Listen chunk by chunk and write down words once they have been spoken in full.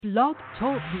Blog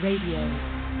Talk Radio.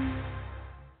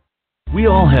 We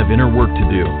all have inner work to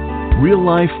do. Real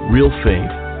Life, Real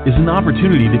Faith is an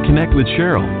opportunity to connect with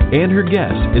Cheryl and her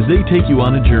guests as they take you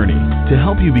on a journey to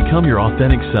help you become your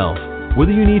authentic self.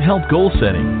 Whether you need help goal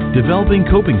setting, developing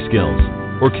coping skills,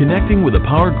 or connecting with a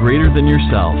power greater than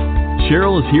yourself,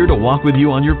 Cheryl is here to walk with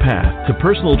you on your path to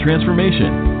personal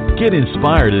transformation. Get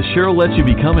inspired as Cheryl lets you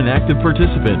become an active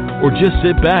participant or just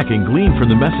sit back and glean from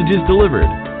the messages delivered.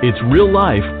 It's Real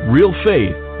Life, Real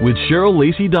Faith with Cheryl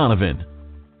Lacey Donovan.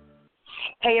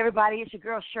 Hey, everybody, it's your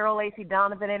girl, Cheryl Lacey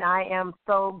Donovan, and I am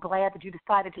so glad that you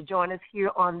decided to join us here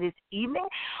on this evening.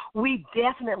 We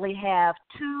definitely have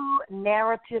two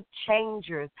narrative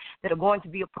changers that are going to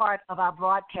be a part of our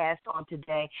broadcast on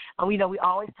today. And we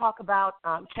always talk about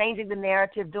changing the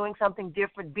narrative, doing something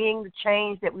different, being the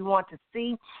change that we want to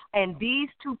see. And these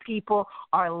two people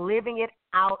are living it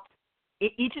out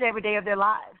each and every day of their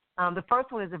lives. The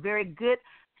first one is a very good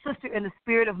sister in the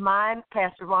spirit of mine,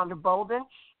 Pastor Rhonda Bolden.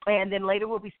 And then later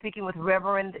we'll be speaking with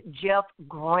Reverend Jeff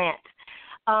Grant.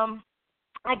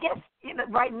 I guess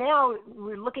right now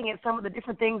we're looking at some of the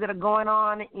different things that are going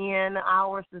on in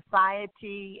our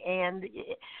society, and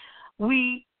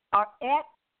we are at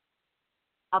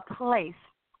a place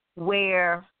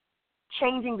where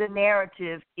changing the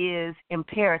narrative is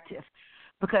imperative,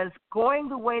 because going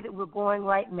the way that we're going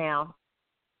right now,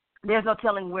 there's no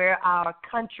telling where our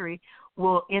country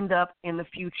will end up in the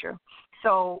future.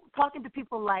 So talking to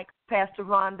people like Pastor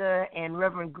Rhonda and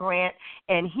Reverend Grant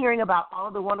and hearing about all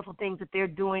of the wonderful things that they're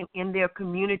doing in their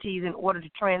communities in order to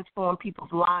transform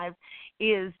people's lives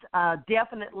is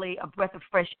definitely a breath of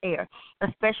fresh air,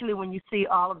 especially when you see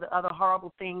all of the other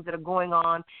horrible things that are going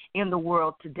on in the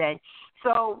world today.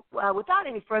 So without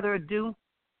any further ado,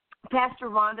 Pastor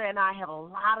Rhonda and I have a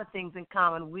lot of things in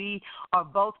common. We are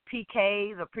both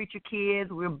PKs, or preacher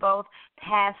kids. We're both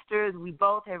pastors. We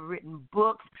both have written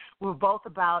books. We're both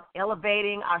about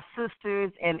elevating our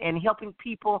sisters and helping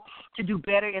people to do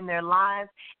better in their lives.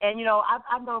 And,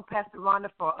 I've known Pastor Rhonda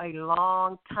for a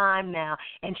long time now,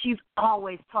 and she's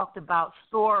always talked about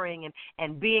soaring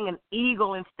and being an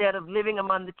eagle instead of living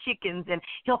among the chickens, and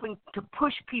helping to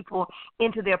push people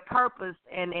into their purpose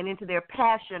and into their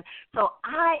passion. So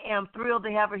I am thrilled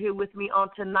to have her here with me on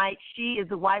tonight. She is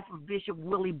the wife of Bishop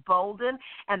Willie Bolden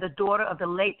and the daughter of the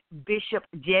late Bishop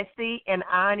Jesse and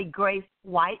Ionie Grace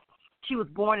White. She was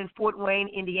born in Fort Wayne,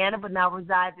 Indiana, but now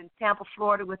resides in Tampa,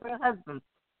 Florida with her husband.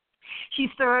 She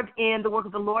served in the work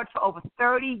of the Lord for over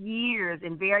 30 years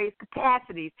in various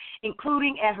capacities,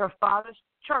 including at her father's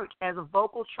church as a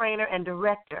vocal trainer and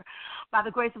director. By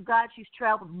the grace of God, she's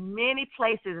traveled many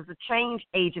places as a change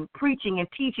agent, preaching and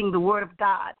teaching the Word of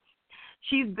God.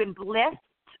 She's been blessed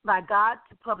by God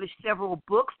to publish several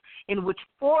books, in which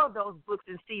 4 of those books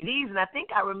and CDs, and I think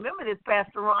I remember this,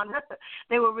 Pastor Rhonda,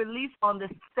 they were released on the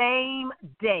same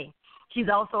day. She's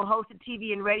also hosted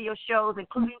TV and radio shows,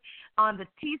 including on the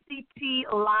TCT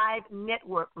Live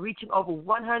Network, reaching over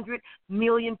 100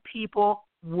 million people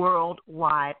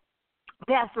worldwide.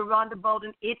 Pastor Rhonda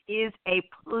Bolden, it is a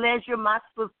pleasure, my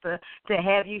sister, to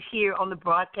have you here on the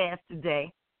broadcast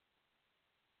today.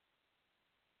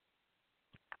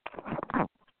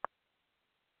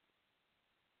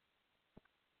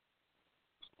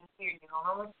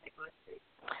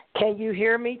 Can you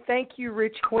hear me? Thank you,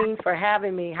 Rich Queen, for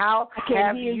having me. How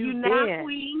have you been? Now,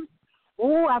 Queen.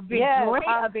 Oh, I've been great.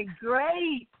 I've been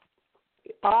great.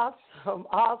 Awesome.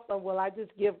 Well, I just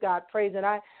give God praise, and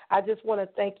I just want to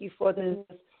thank you for this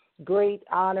great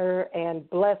honor and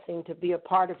blessing to be a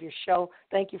part of your show.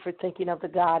 Thank you for thinking of the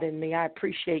God in me. I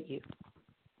appreciate you.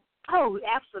 Oh,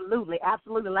 absolutely,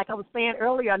 absolutely. Like I was saying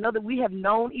earlier, I know that we have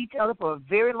known each other for a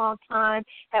very long time,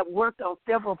 have worked on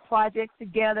several projects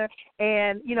together,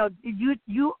 and,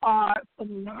 you are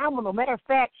phenomenal. Matter of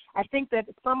fact, I think that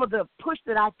some of the push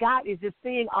that I got is just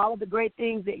seeing all of the great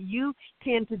things that you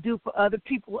tend to do for other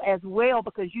people as well,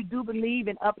 because you do believe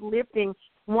in uplifting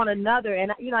one another.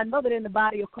 And, I know that in the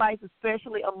body of Christ,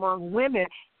 especially among women,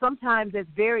 sometimes it's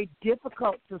very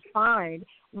difficult to find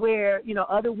where,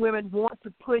 other women want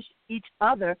to push each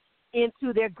other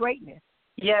into their greatness.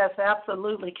 Yes,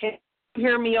 absolutely. Can you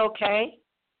hear me okay?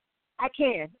 I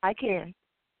can.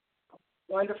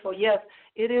 Wonderful. Yes,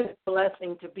 it is a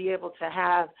blessing to be able to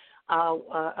have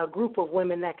a group of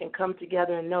women that can come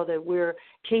together and know that we're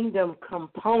kingdom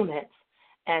components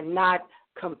and not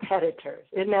competitors.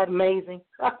 Isn't that amazing?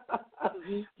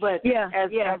 But as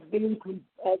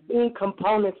being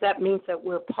components, that means that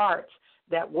we're parts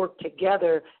that work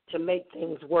together to make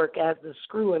things work, as the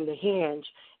screw and the hinge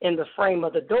in the frame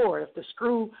of the door. If the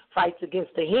screw fights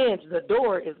against the hinge, the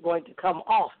door is going to come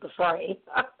off the frame.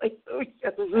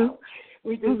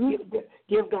 We just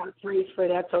give God praise for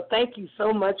that. So thank you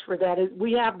so much for that.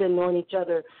 We have been knowing each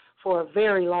other for a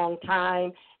very long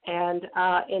time. And,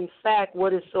 in fact,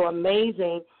 what is so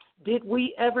amazing, did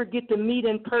we ever get to meet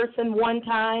in person one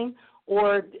time,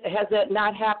 or has that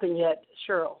not happened yet,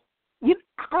 Cheryl? I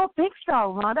don't think so,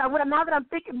 Rhonda. Now that I'm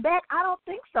thinking back, I don't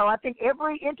think so. I think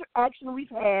every interaction we've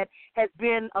had has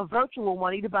been a virtual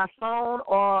one, either by phone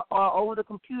or over the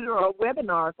computer or a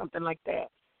webinar or something like that.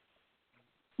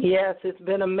 Yes, it's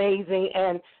been amazing,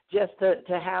 and just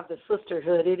to have the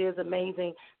sisterhood, it is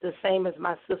amazing. The same as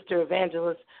my sister,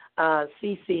 Evangelist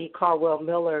C.C.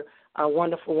 Caldwell-Miller, a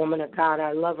wonderful woman of God.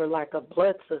 I love her like a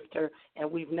blood sister, and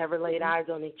we've never laid eyes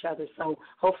on each other. So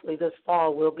hopefully this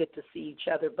fall we'll get to see each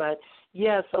other. But,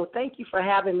 yeah, so thank you for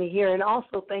having me here, and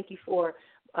also thank you for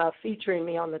featuring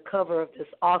me on the cover of this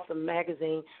awesome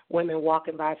magazine, Women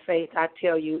Walking by Faith. I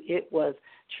tell you, it was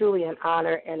truly an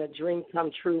honor and a dream come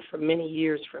true for many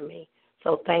years for me.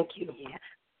 So thank you. Yeah.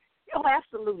 Oh,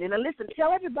 absolutely. Now, listen,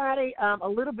 tell everybody a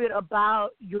little bit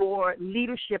about your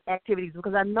leadership activities,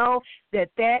 because I know that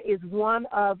is one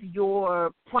of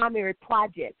your primary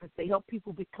projects, is to help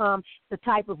people become the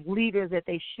type of leaders that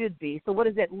they should be. So what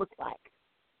does that look like?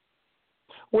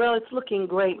 Well, it's looking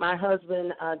great. My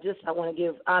husband, I want to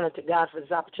give honor to God for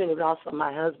this opportunity, but also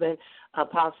my husband,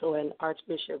 Apostle and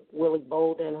Archbishop Willie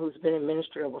Bolden, who's been in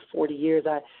ministry over 40 years.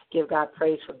 I give God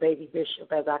praise for Baby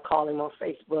Bishop, as I call him on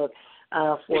Facebook,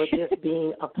 for just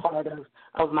being a part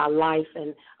of my life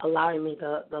and allowing me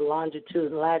the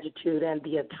longitude, latitude, and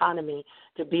the autonomy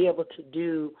to be able to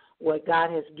do what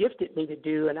God has gifted me to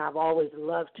do. And I've always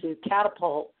loved to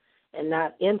catapult and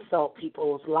not insult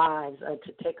people's lives,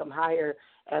 to take them higher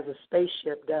as a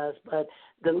spaceship does. But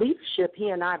the leadership, he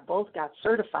and I both got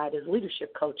certified as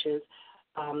leadership coaches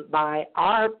by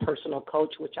our personal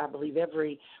coach, which I believe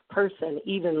every person,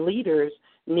 even leaders,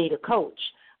 need a coach.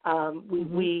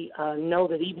 We know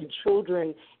that even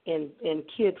children in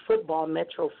kid football,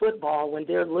 metro football, when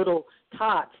they're little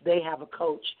tots, they have a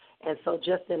coach. And so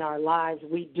just in our lives,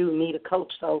 we do need a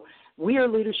coach. So we are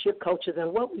leadership coaches,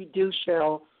 and what we do,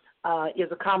 Cheryl, is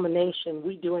a combination.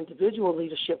 We do individual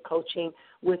leadership coaching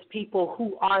with people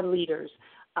who are leaders.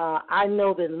 I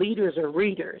know that leaders are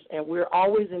readers, and we're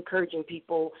always encouraging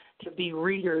people to be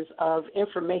readers of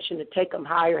information to take them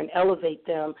higher and elevate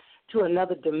them to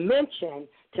another dimension,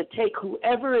 to take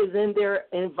whoever is in their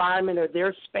environment or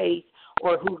their space,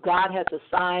 or who God has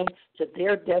assigned to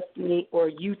their destiny or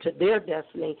you to their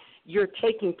destiny. You're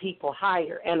taking people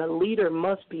higher, and a leader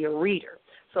must be a reader.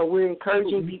 So we're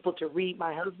encouraging people to read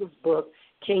my husband's book,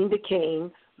 King to King,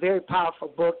 very powerful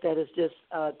book that is just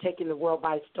taking the world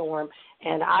by storm.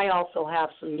 And I also have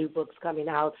some new books coming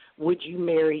out, Would You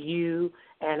Marry You,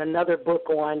 and another book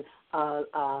on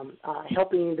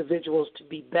helping individuals to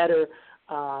be better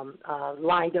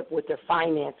lined up with their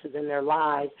finances in their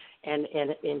lives and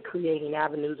creating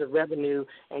avenues of revenue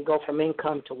and go from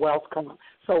income to wealth come.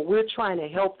 So we're trying to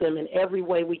help them in every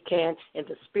way we can, in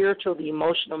the spiritual, the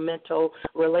emotional, mental,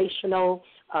 relational,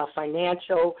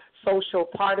 financial, social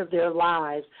part of their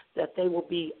lives, that they will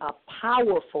be a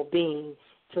powerful being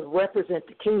to represent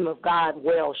the kingdom of God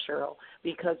well, Cheryl,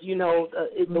 because, you know,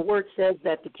 the word says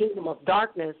that the kingdom of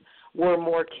darkness were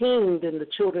more king than the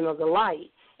children of the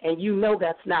light. And you know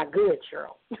that's not good,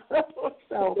 Cheryl.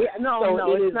 So it's not.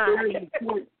 Very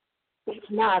important. It's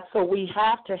not. So we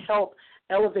have to help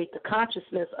elevate the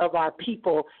consciousness of our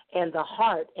people and the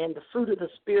heart and the fruit of the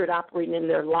Spirit operating in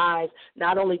their lives.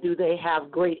 Not only do they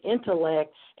have great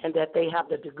intellect and that they have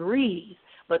the degrees,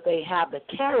 but they have the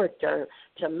character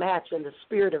to match in the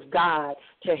Spirit of God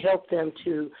to help them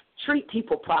to treat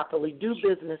people properly, do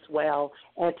business well,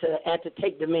 and to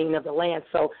take dominion of the land.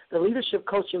 So the leadership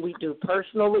coaching we do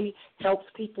personally helps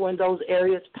people in those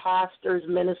areas, pastors,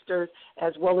 ministers,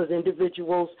 as well as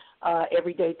individuals,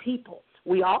 everyday people.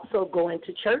 We also go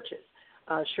into churches,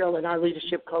 Cheryl, in our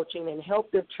leadership coaching, and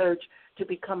help the church to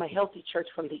become a healthy church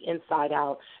from the inside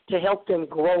out, to help them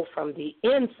grow from the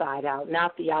inside out,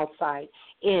 not the outside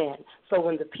in. So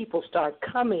when the people start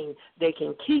coming, they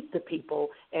can keep the people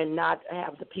and not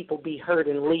have the people be hurt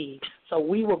and leave. So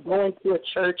we will go into a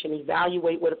church and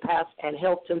evaluate with a pastor and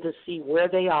help them to see where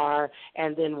they are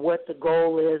and then what the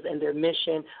goal is and their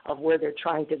mission of where they're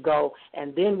trying to go.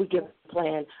 And then we give a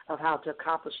plan of how to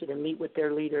accomplish it and meet with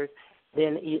their leaders,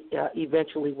 then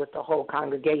eventually with the whole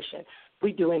congregation.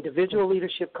 We do individual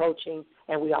leadership coaching,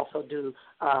 and we also do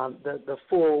the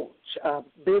full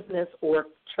business or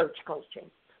church coaching,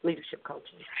 leadership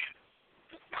coaching.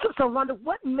 So, Rhonda,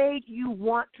 what made you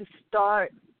want to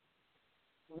start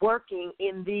working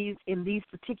in these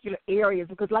particular areas?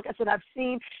 Because, like I said, I've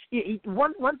seen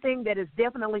one thing that is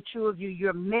definitely true of you,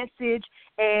 your message,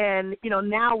 and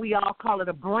now we all call it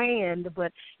a brand,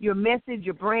 but your message,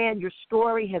 your brand, your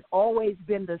story has always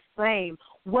been the same.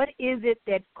 What is it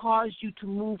that caused you to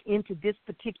move into this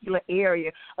particular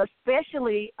area,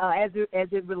 especially as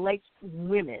it relates to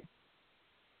women?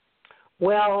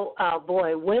 Well,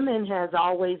 women has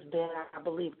always been, I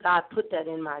believe God put that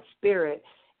in my spirit,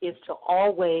 is to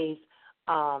always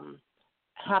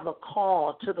have a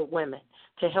call to the women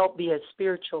to help be a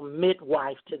spiritual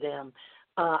midwife to them.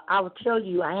 I will tell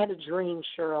you, I had a dream,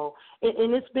 Cheryl,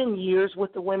 and it's been years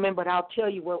with the women, but I'll tell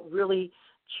you what really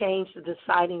changed the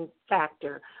deciding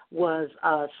factor was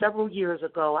several years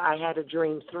ago. I had a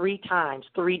dream 3 times,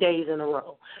 3 days in a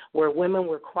row, where women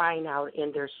were crying out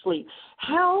in their sleep,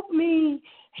 "Help me,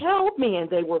 help me," and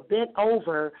they were bent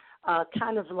over,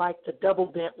 kind of like the double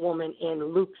bent woman in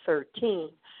Luke 13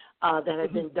 that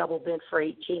had been double bent for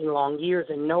 18 long years,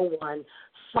 and no one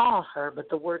saw her, but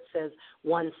the word says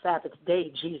one Sabbath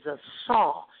day Jesus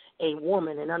saw a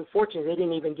woman, and unfortunately they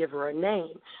didn't even give her a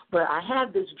name. But I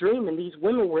had this dream, and these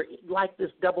women were like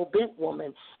this double bent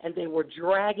woman, and they were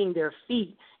dragging their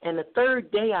feet. And the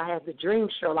third day I had the dream,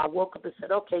 Cheryl, I woke up and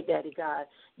said, "Okay, Daddy God,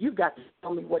 you've got to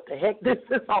tell me what the heck this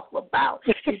is all about,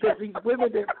 because these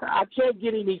women, I can't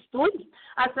get any sleep."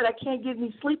 I said, "I can't get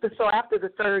any sleep." And so after the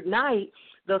third night,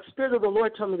 the Spirit of the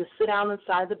Lord told me to sit down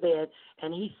inside the bed,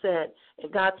 and he said,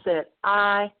 and God said,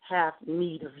 "I have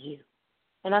need of you."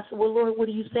 And I said, "Well, Lord, what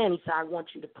are you saying?" He said, "I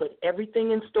want you to put everything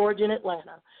in storage in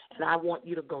Atlanta, and I want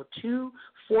you to go to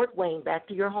Fort Wayne, back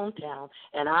to your hometown,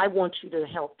 and I want you to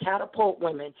help catapult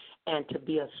women and to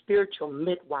be a spiritual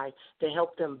midwife to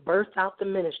help them birth out the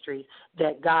ministries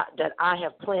that I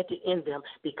have planted in them,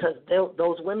 because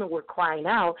those women were crying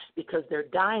out because they're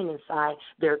dying inside.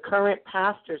 Their current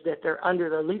pastors that they're under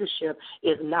their leadership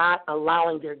is not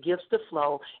allowing their gifts to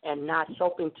flow and not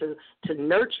helping to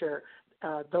nurture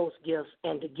those gifts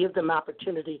and to give them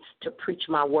opportunity to preach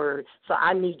my word. So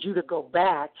I need you to go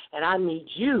back, and I need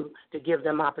you to give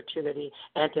them opportunity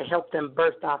and to help them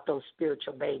birth out those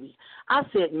spiritual babies." I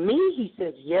said, "Me?" He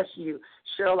says, "Yes, you."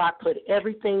 Cheryl, I put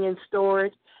everything in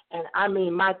storage, and I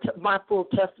mean, my full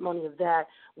testimony of that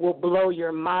will blow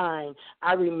your mind.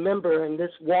 I remember in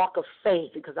this walk of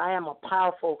faith, because I am a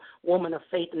powerful woman of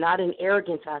faith, not in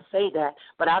arrogance I say that,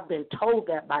 but I've been told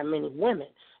that by many women.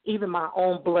 Even my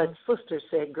own blood sister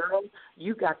said, "Girl,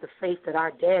 you got the faith that our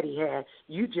daddy had.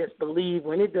 You just believe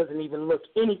when it doesn't even look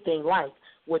anything like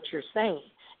what you're saying."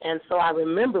 And so I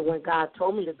remember when God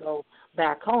told me to go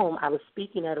back home, I was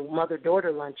speaking at a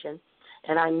mother-daughter luncheon,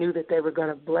 and I knew that they were going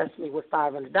to bless me with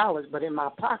 $500, but in my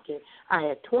pocket I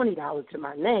had $20 to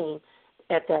my name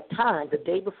at that time, the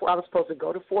day before I was supposed to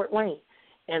go to Fort Wayne.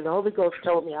 And the Holy Ghost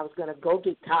told me I was going to go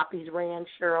get copies ran,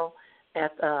 Cheryl,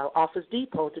 at Office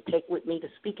Depot to take with me to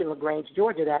speak in LaGrange,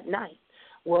 Georgia that night.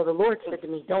 Well, the Lord said to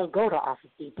me, "Don't go to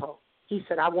Office Depot." He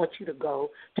said, "I want you to go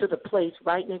to the place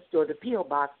right next door, the P.O.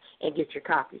 box, and get your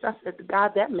copies." I said,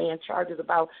 "God, that man charges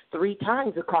about 3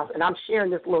 times the cost." And I'm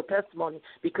sharing this little testimony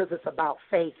because it's about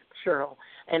faith, Cheryl.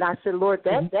 And I said, "Lord,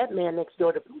 that man next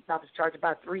door to the post office charged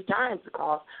about 3 times the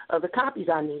cost of the copies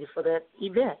I needed for that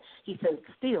event." He said,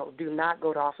 "Still, do not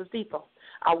go to Office Depot."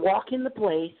 I walk in the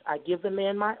place. I give the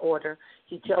man my order.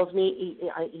 He tells me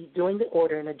he's doing the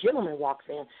order, and a gentleman walks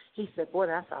in. He said, "Boy,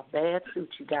 that's a bad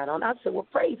suit you got on." I said, "Well,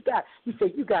 praise God." He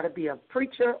said, "You got to be a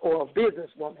preacher or a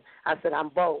businesswoman." I said, "I'm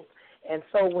both." And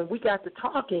so when we got to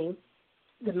talking,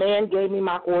 the man gave me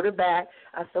my order back.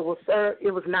 I said, "Well, sir,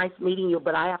 it was nice meeting you,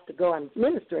 but I have to go. I'm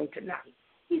ministering tonight."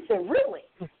 He said, "Really?"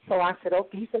 So I said,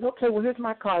 "Okay." He said, "Okay, well, here's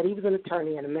my card." He was an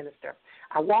attorney and a minister.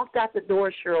 I walked out the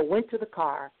door, Cheryl, went to the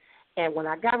car. And when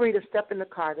I got ready to step in the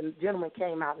car, the gentleman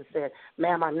came out and said,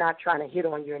 "Ma'am, I'm not trying to hit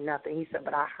on you or nothing." He said,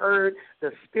 "But I heard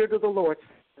the Spirit of the Lord say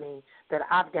to me that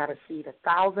I've got to seed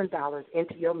 $1,000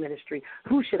 into your ministry.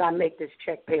 Who should I make this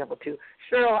check payable to?"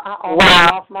 Cheryl, I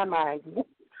almost lost my mind.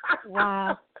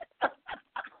 Wow.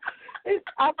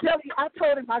 I tell you, I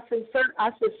told him, I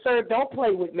said, "Sir, don't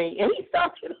play with me." And he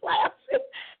started laughing.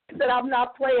 He said, "I'm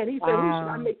not playing." He said, "Who should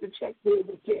I make the check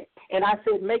payable to?" And I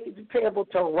said, "Make it payable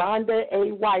to Rhonda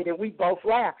A. White." And we both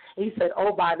laughed. He said,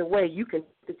 "Oh, by the way, you can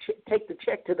take the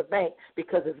check to the bank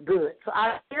because it's good." So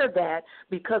I hear that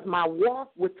because my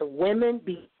walk with the women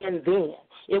began then.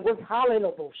 It was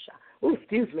hallelujah. Oh,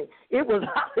 excuse me. It was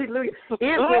hallelujah.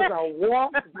 It was a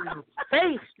walk by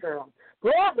faith, girl.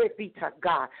 Glory be to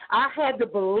God. I had to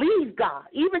believe God,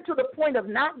 even to the point of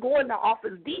not going to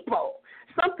Office Depot.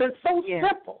 Something so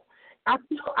simple.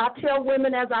 I tell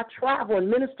women as I travel and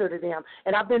minister to them,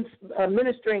 and I've been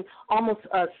ministering almost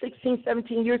 16,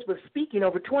 17 years, but speaking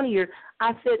over 20 years,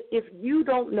 I said, if you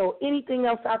don't know anything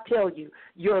else, I tell you,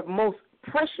 your most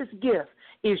precious gift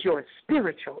is your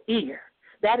spiritual ear.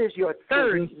 That is your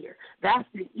third ear. That's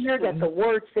the ear that the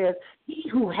word says, he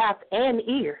who hath an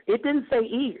ear. It didn't say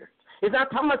ear. It's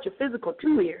not talking about your physical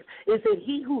 2 ears. It said,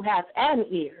 he who hath an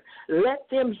ear, let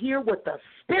them hear what the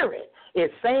Spirit is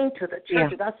saying to the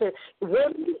churches. I said,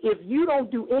 women, if you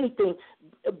don't do anything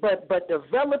but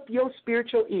develop your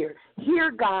spiritual ear,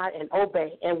 hear God and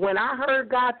obey. And when I heard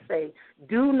God say,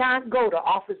 do not go to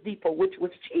Office Depot, which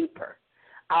was cheaper,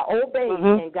 I obeyed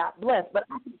and got blessed. But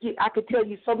I could tell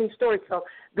you so many stories. So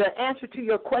the answer to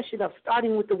your question of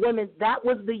starting with the women, that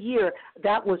was the year.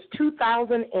 That was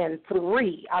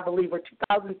 2003, I believe, or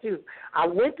 2002. I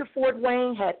went to Fort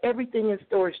Wayne, had everything in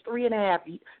storage,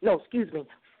 4.5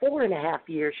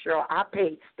 years, Cheryl. I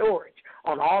paid storage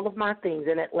on all of my things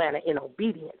in Atlanta in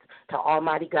obedience to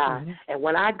Almighty God. And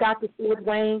when I got to Fort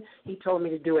Wayne, he told me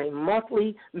to do a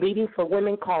monthly meeting for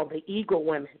women called the Eagle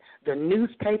Women. The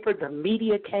newspaper, the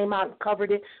media came out and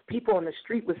covered it. People on the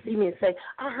street would see me and say,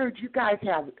 I heard you guys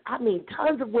have,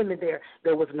 tons of women there.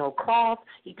 There was no cost.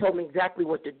 He told me exactly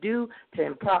what to do to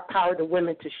empower the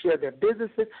women to share their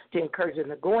businesses, to encourage them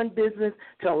to go in business,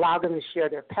 to allow them to share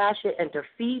their passion, and to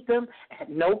feed them at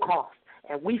no cost.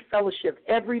 And we fellowship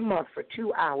every month for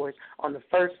 2 hours on the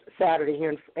first Saturday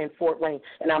here in Fort Wayne.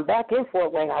 And I'm back in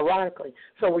Fort Wayne, ironically.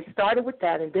 So we started with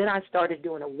that, and then I started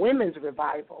doing a women's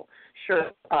revival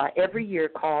every year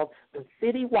called the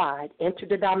Citywide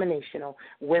Interdenominational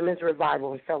Women's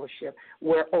Revival and Fellowship,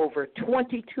 where over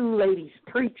 22 ladies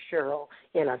preach, Cheryl,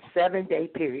 in a 7-day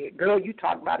period. Girl, you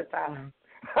talk about a time.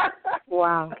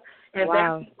 Wow. And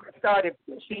that's what started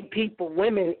pushing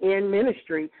women in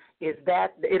ministry, is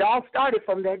that it all started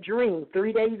from that dream,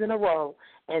 3 days in a row,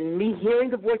 and me hearing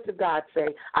the voice of God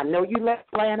say, I know you left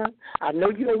Atlanta, I know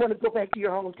you don't want to go back to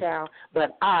your hometown,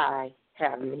 but I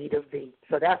have need of thee.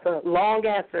 So that's a long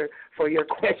answer for your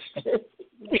question.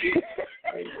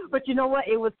 But you know what?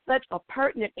 It was such a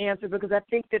pertinent answer, because I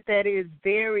think that is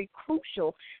very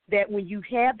crucial, that when you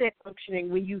have that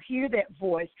functioning, when you hear that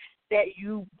voice, that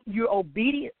you're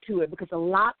obedient to it, because a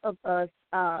lot of us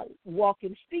walk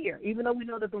in fear, even though we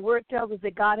know that the word tells us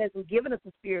that God hasn't given us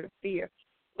a spirit of fear,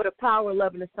 but a power,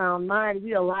 love, and a sound mind.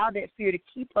 We allow that fear to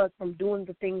keep us from doing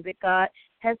the things that God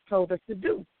has told us to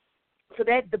do. So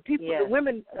that the people, the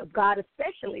women of God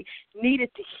especially,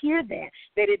 needed to hear that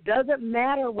it doesn't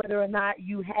matter whether or not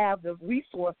you have the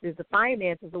resources, the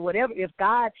finances, or whatever. If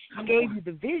God gave you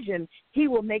the vision, he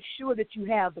will make sure that you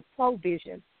have the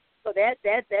provision. So that's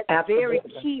very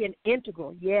key and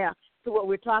integral, to what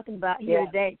we're talking about here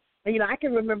today. And, I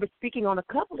can remember speaking on a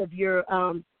couple of your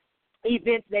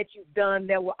events that you've done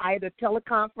that were either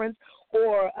teleconference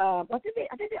or I think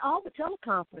they all were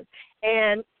teleconference.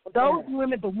 And those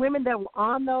women, the women that were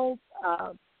on those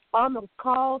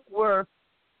calls were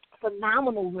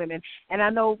phenomenal women. And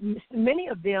I know many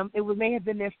of them, may have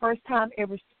been their first time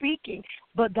ever speaking,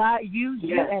 but God used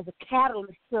you as a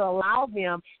catalyst to allow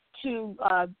them to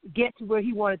get to where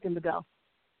he wanted them to go.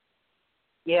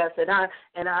 Yes, and I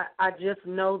just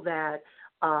know that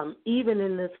even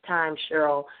in this time,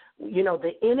 Cheryl,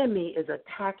 the enemy is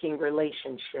attacking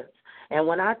relationships. And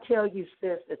when I tell you,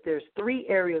 sis, that there's 3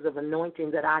 areas of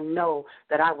anointing that I know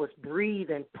that I was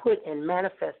breathed and put and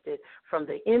manifested from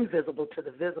the invisible to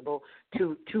the visible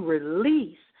to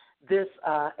release this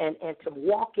and to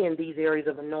walk in these areas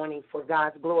of anointing for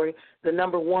God's glory. The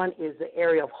number 1 is the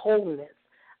area of wholeness.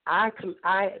 I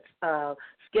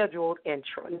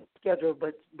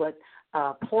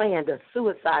planned a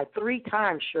suicide 3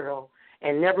 times, Cheryl,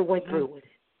 and never went through with it.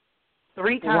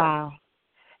 3 times. Wow.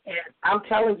 And I'm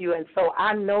telling you, and so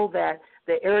I know that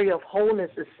the area of wholeness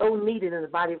is so needed in the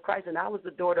body of Christ. And I was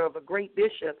the daughter of a great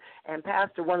bishop and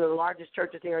pastor, one of the largest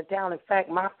churches here in town. In fact,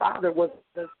 my father was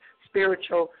the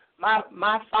spiritual. My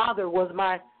father was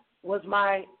my.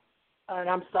 And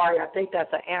I'm sorry, I think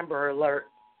that's an Amber Alert.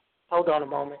 Hold on a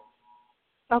moment.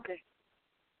 Okay.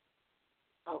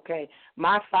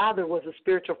 My father was the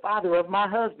spiritual father of my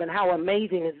husband. How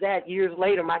amazing is that? Years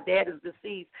later, my dad is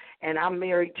deceased, and I'm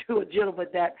married to a gentleman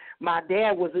that my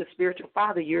dad was his spiritual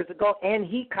father years ago, and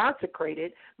he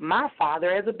consecrated my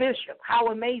father as a bishop. How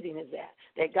amazing is that?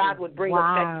 That God would bring us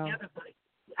back together. But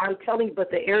I'm telling you, but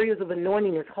the areas of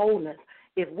anointing is wholeness.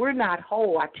 If we're not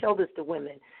whole, I tell this to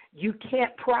women, you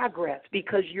can't progress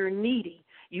because you're needy.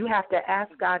 You have to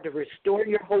ask God to restore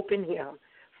your hope in him,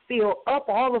 fill up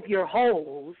all of your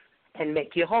holes, and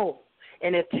make you whole.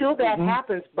 And until that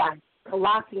happens by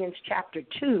Colossians chapter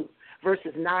 2,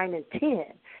 verses 9 and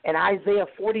 10, And Isaiah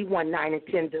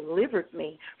 41:9-10 delivered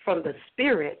me from the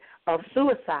spirit of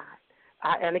suicide.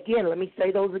 And again, let me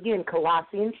say those again.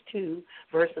 Colossians 2,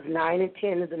 verses 9 and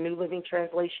 10 is the New Living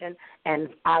Translation, and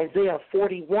Isaiah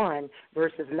 41,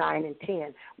 verses 9 and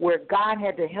 10, where God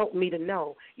had to help me to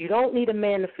know you don't need a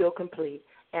man to feel complete.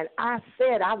 And I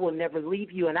said I will never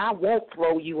leave you, and I won't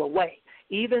throw you away.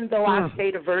 Even though I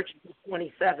stayed a virgin at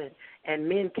 27 and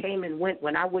men came and went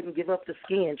when I wouldn't give up the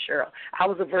skin, Cheryl. I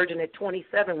was a virgin at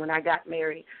 27 when I got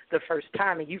married the first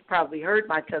time, and you've probably heard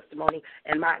my testimony.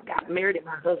 And I got married, and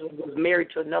my husband was married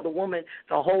to another woman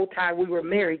the whole time we were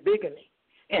married, bigamy.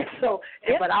 And so,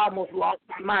 but I almost lost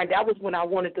my mind. That was when I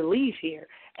wanted to leave here.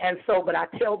 And so, but I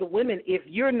tell the women, if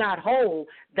you're not whole,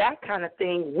 that kind of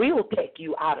thing will take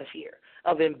you out of here,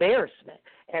 of embarrassment.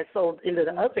 And so into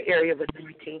the other area of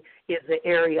anointing is the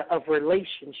area of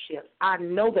relationships. I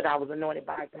know that I was anointed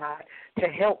by God to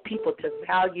help people to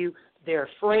value their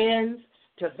friends,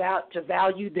 to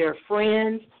value their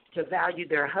friends, to value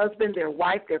their husband, their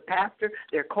wife, their pastor,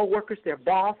 their coworkers, their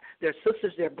boss, their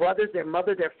sisters, their brothers, their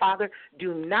mother, their father.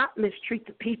 Do not mistreat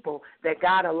the people that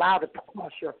God allowed to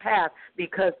cross your path,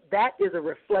 because that is a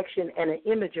reflection and an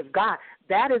image of God.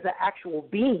 That is an actual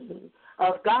being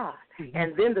of God. Mm-hmm.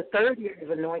 And then the third area of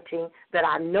anointing that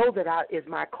I know that is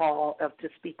my call to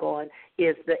speak on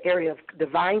is the area of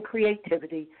divine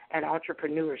creativity and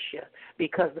entrepreneurship,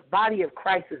 because the body of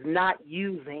Christ is not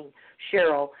using,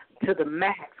 Cheryl, to the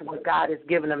max what God has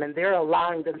given them, and they're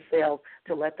allowing themselves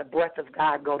to let the breath of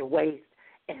God go to waste.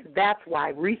 And that's why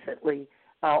recently,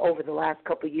 over the last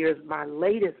couple of years, my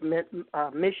latest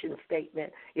mission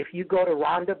statement, if you go to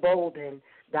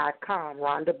RhondaBolden.com,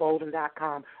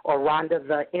 RhondaBolden.com, or Rhonda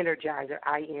the Energizer,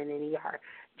 INNER,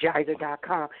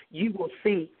 Gizer.com, you will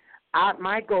see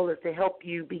my goal is to help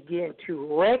you begin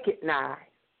to recognize,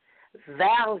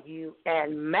 value,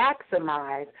 and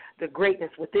maximize the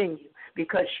greatness within you.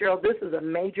 Because, Cheryl, this is a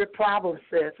major problem,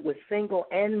 sis, with single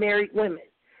and married women,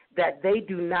 that they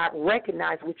do not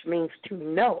recognize, which means to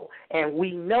know. And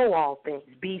we know all things.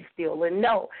 Be still and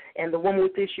know. And the woman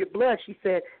with the issue of blood, she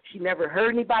said she never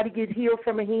heard anybody get healed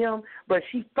from a hem, but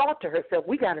she thought to herself,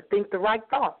 we got to think the right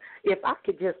thought. If I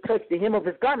could just touch the hem of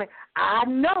his garment, I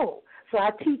know. So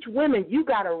I teach women, you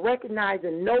got to recognize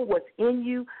and know what's in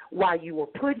you, why you were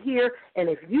put here, and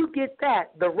if you get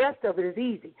that, the rest of it is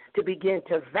easy to begin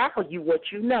to value what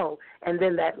you know. And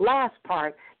then that last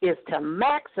part is to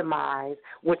maximize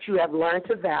what you have learned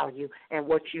to value and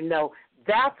what you know.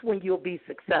 That's when you'll be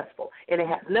successful. And it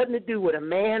has nothing to do with a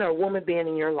man or woman being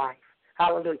in your life.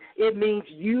 Hallelujah. It means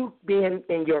you being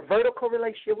in your vertical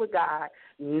relationship with God,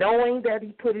 knowing that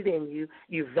he put it in you,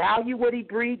 you value what he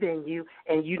breathed in you,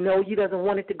 and you know he doesn't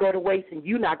want it to go to waste, and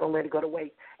you're not going to let it go to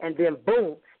waste. And then,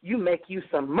 boom, you make you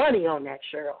some money on that,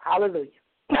 Cheryl. Hallelujah.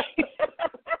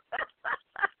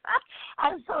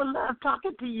 I so love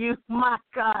talking to you. My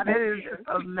God, it is just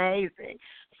amazing.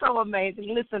 So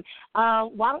amazing. Listen,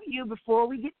 why don't you, before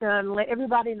we get done, let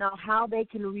everybody know how they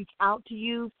can reach out to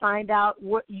you, find out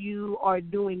what you are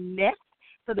doing next,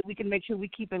 so that we can make sure we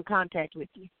keep in contact with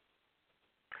you.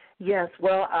 Yes,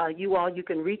 well, you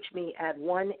can reach me at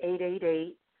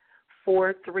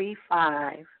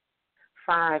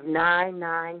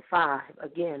 1-888-435-5995.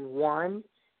 Again,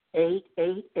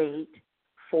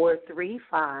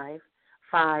 1-888-435-5995.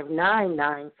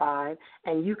 5995,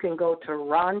 and you can go to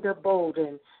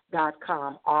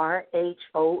RhondaBolden.com,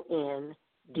 RhondaBolden,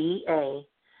 D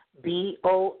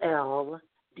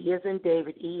as in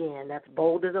David, E-N, that's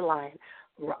bold as a lion,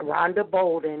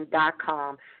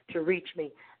 RhondaBolden.com to reach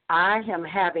me. I am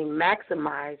having max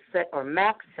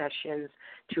sessions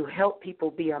to help people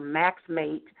be a max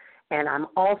mate. And I'm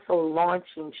also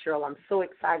launching, Cheryl, I'm so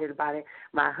excited about it.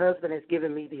 My husband has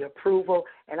given me the approval,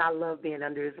 and I love being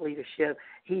under his leadership.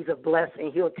 He's a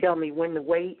blessing. He'll tell me when to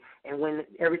wait and when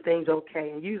everything's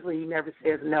okay. And usually he never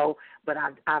says no, but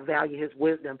I value his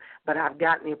wisdom. But I've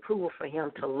gotten the approval for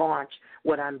him to launch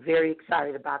what I'm very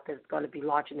excited about that's going to be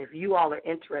launching. If you all are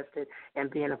interested in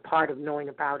being a part of knowing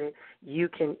about it, you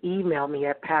can email me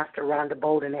at Pastor Rhonda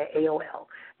Bolden at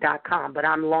AOL.com. But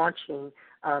I'm launching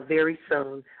very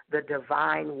soon the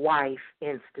Divine Wife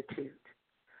Institute.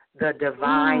 The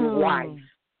Divine Wife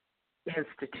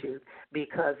Institute.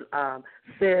 Because,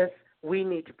 sis, we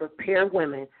need to prepare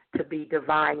women to be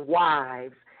divine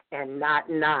wives and not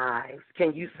knives.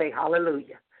 Can you say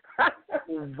hallelujah?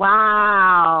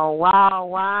 Wow.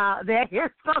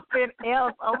 There's something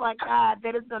else. Oh, my God.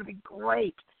 That is going to be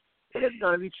great. It is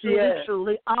going to be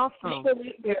truly awesome. Single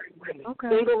and married women. Okay.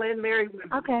 Single and married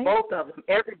women. Okay. Both of them.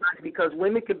 Everybody, because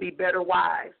women can be better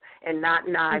wives and not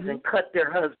knives and cut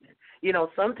their husband. You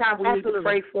know, sometimes we need to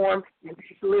pray for them and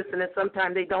listen, and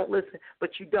sometimes they don't listen.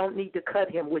 But you don't need to cut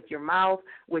him with your mouth,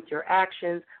 with your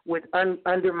actions, with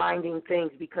undermining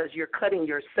things, because you're cutting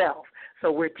yourself.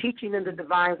 So we're teaching in the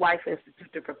Divine Wife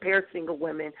Institute to prepare single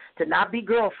women to not be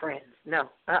girlfriends.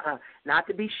 No, not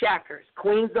to be shackers.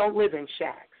 Queens don't live in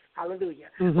shacks. Hallelujah.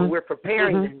 But we're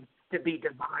preparing them to be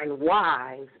divine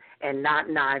wives and not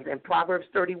knives. And Proverbs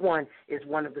 31 is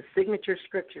one of the signature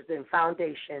scriptures and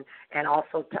foundation, and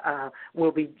also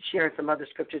we'll be sharing some other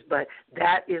scriptures, but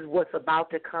that is what's about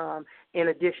to come in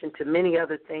addition to many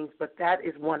other things, but that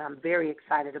is one I'm very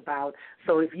excited about.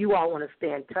 So if you all want to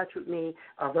stay in touch with me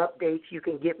of updates, you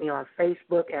can get me on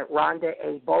Facebook at Rhonda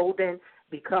A. Bolden,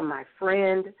 become my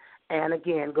friend, and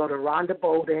again, go to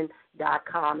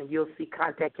rhondabolden.com and you'll see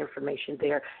contact information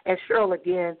there. And Cheryl,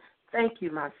 again, thank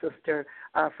you, my sister,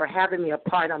 for having me a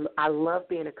part. I love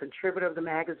being a contributor of the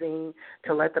magazine,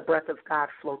 to let the breath of God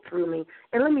flow through me.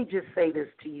 And let me just say this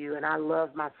to you, and I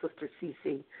love my sister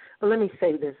Cece, but let me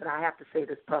say this, and I have to say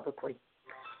this publicly.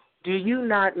 Do you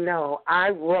not know I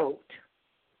wrote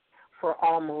for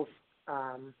almost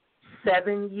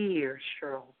 7 years,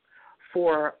 Cheryl,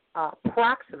 for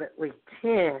approximately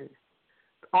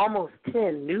almost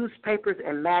 10 newspapers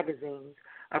and magazines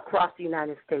across the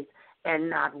United States,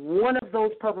 and not one of those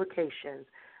publications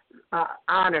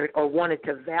honored or wanted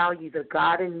to value the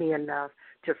God in me enough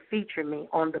to feature me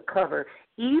on the cover,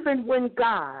 even when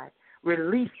God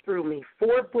released through me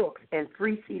 4 books and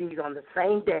 3 CDs on the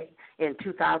same day in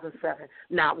 2007.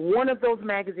 Not one of those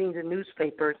magazines and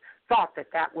newspapers thought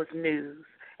that that was news.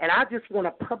 And I just want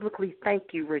to publicly thank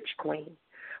you, Rich Queen,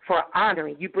 for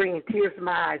honoring, you bringing tears to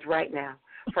my eyes right now,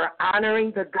 for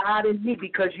honoring the God in me,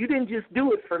 because you didn't just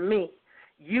do it for me.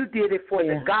 You did it for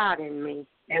the God in me.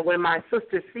 And when my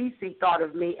sister Cece thought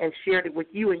of me and shared it with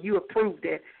you and you approved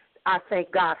it, I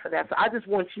thank God for that. So I just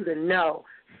want you to know,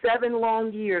 7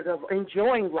 long years of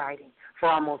enjoying writing for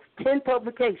almost 10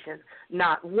 publications,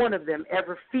 not one of them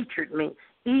ever featured me,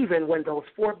 even when those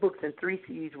 4 books and 3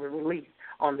 CDs were released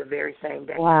on the very same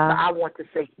day. Wow. So I want to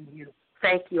say to you,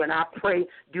 thank you, and I pray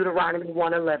Deuteronomy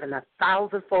 1:11,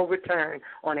 1,000-fold return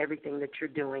on everything that you're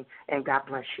doing, and God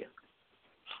bless you.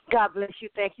 God bless you.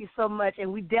 Thank you so much.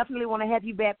 And we definitely want to have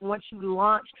you back once you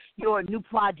launch your new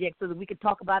project so that we can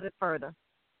talk about it further.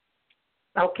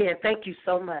 Okay, and thank you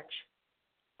so much.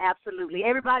 Absolutely.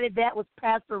 Everybody, that was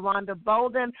Pastor Rhonda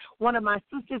Bolden, one of my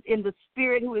sisters in the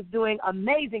spirit who is doing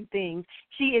amazing things.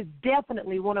 She is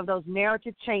definitely one of those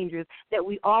narrative changers that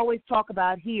we always talk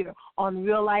about here on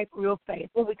Real Life, Real Faith.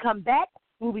 When we come back,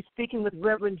 we'll be speaking with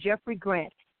Reverend Jeff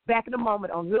Grant. Back in a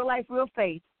moment on Real Life, Real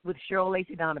Faith with Cheryl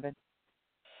Lacey Donovan.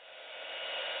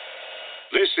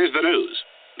 This is the news.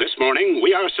 This morning,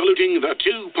 we are saluting the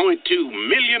 2.2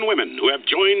 million women who have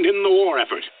joined in the war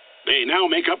effort. They now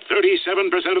make up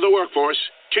 37% of the workforce,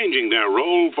 changing their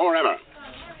role forever.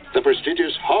 The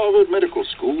prestigious Harvard Medical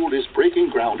School is breaking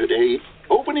ground today,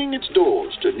 opening its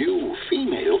doors to new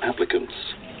female applicants.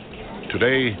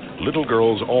 Today, little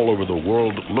girls all over the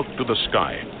world look to the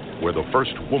sky, where the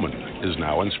first woman is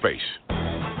now in space.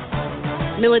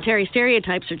 Military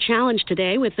stereotypes are challenged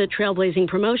today with the trailblazing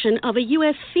promotion of a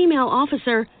U.S. female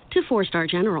officer to 4-star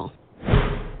general.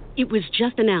 It was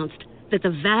just announced that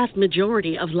the vast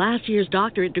majority of last year's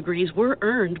doctorate degrees were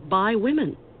earned by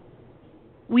women.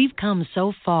 We've come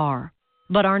so far,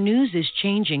 but our news is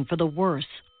changing for the worse.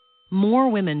 More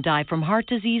women die from heart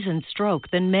disease and stroke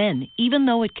than men, even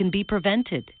though it can be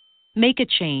prevented. Make a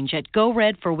change at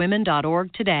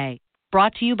goredforwomen.org today.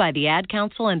 Brought to you by the Ad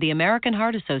Council and the American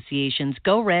Heart Association's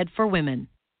Go Red for Women.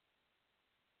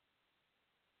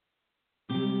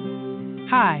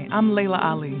 Hi, I'm Layla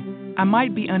Ali. I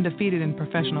might be undefeated in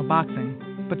professional boxing,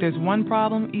 but there's one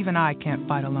problem even I can't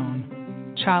fight alone: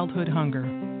 childhood hunger.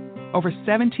 Over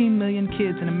 17 million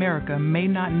kids in America may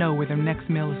not know where their next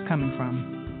meal is coming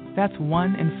from. That's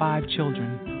 1 in 5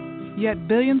 children. Yet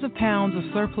billions of pounds of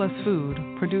surplus food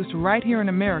produced right here in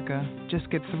America just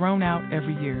get thrown out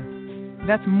every year.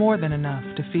 That's more than enough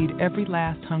to feed every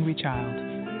last hungry child.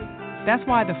 That's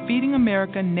why the Feeding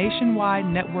America nationwide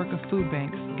network of food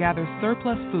banks gathers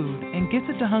surplus food and gets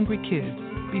it to hungry kids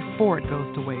before it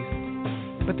goes to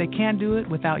waste. But they can't do it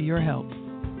without your help.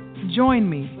 Join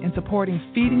me in supporting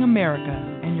Feeding America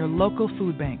and your local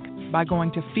food bank by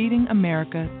going to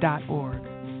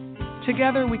feedingamerica.org.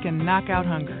 Together we can knock out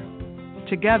hunger.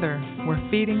 Together we're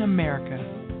Feeding America.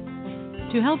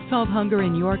 To help solve hunger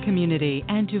in your community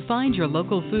and to find your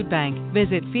local food bank,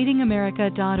 visit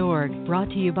feedingamerica.org. Brought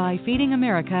to you by Feeding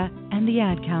America and the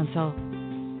Ad Council.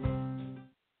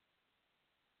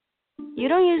 You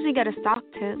don't usually get a stock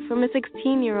tip from a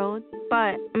 16-year-old,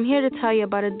 but I'm here to tell you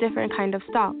about a different kind of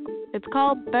stock. It's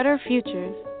called Better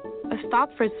Futures, a stock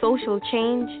for social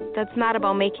change that's not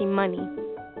about making money.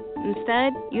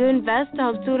 Instead, you invest to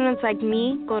help students like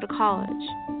me go to college.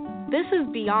 This is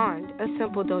beyond a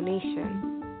simple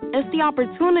donation. It's the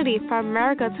opportunity for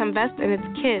America to invest in its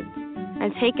kids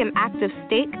and take an active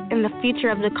stake in the future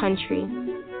of the country.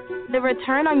 The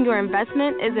return on your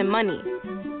investment isn't money.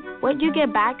 What you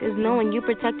get back is knowing you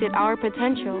protected our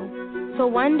potential. So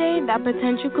one day, that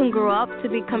potential can grow up to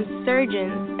become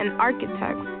surgeons and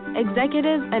architects,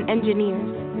 executives and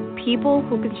engineers, people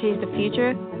who can change the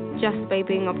future just by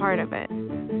being a part of it.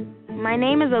 My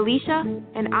name is Alicia,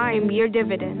 and I'm your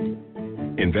dividend.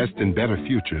 Invest in better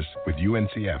futures with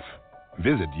UNCF.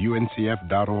 Visit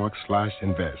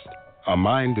uncf.org/invest. A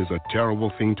mind is a terrible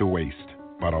thing to waste,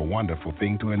 but a wonderful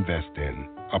thing to invest in.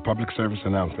 A public service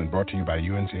announcement brought to you by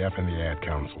UNCF and the Ad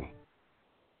Council.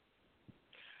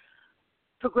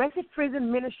 Progressive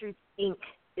Prison Ministries, Inc.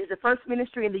 is the first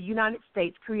ministry in the United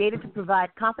States created to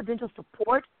provide confidential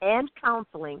support and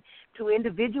counseling to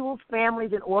individuals,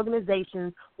 families, and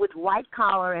organizations with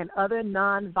white-collar and other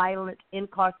nonviolent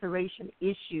incarceration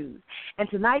issues. And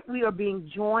tonight we are being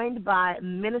joined by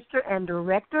Minister and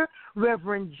Director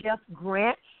Reverend Jeff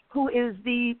Grant, who is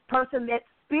the person that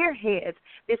spearheads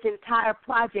this entire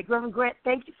project. Reverend Grant,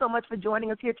 thank you so much for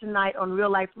joining us here tonight on Real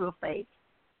Life, Real Faith.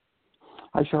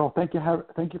 Hi, Cheryl. Thank you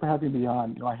for having me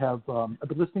on. I've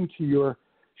been listening to your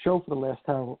show for the last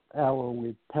hour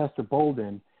with Pastor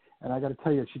Bolden, and I got to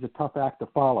tell you, she's a tough act to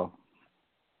follow.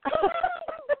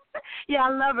 Yeah, I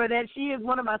love her. That she is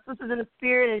one of my sisters in the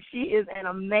spirit, and she is an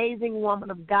amazing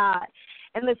woman of God.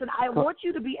 And listen, I want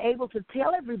you to be able to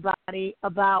tell everybody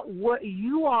about what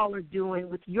you all are doing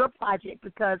with your project,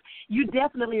 because you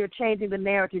definitely are changing the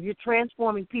narrative. You're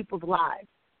transforming people's lives.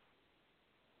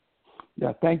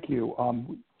 Yeah, thank you.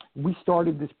 We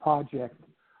started this project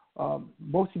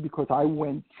mostly because I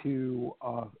went to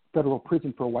federal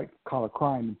prison for a white-collar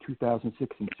crime in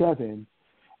 2006 and 2007,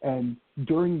 and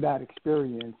during that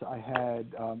experience, I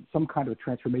had some kind of a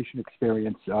transformation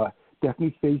experience,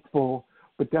 definitely faithful,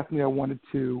 but definitely I wanted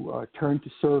to turn to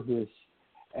service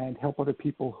and help other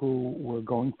people who were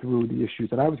going through the issues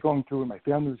that I was going through and my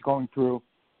family was going through.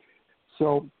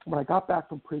 So when I got back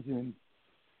from prison,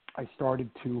 I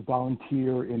started to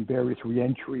volunteer in various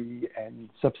reentry and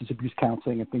substance abuse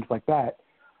counseling and things like that,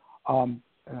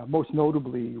 most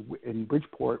notably in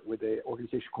Bridgeport with an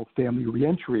organization called Family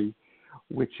Reentry,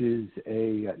 which is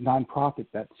a nonprofit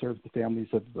that serves the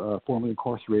families of formerly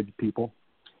incarcerated people.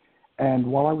 And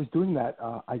while I was doing that,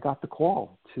 I got the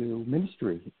call to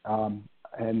ministry,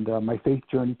 and my faith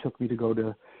journey took me to go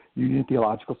to Union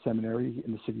Theological Seminary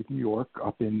in the city of New York,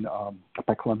 up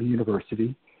by Columbia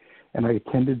University. And I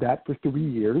attended that for 3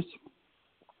 years.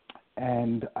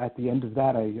 And at the end of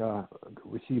that, I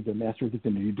received a Master of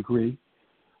Divinity degree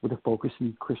with a focus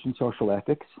in Christian social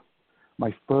ethics.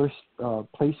 My first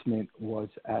placement was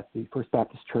at the First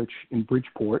Baptist Church in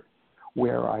Bridgeport,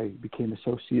 where I became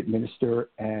Associate Minister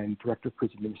and Director of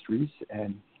Prison Ministries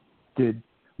and did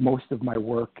most of my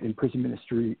work in prison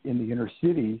ministry in the inner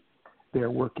city.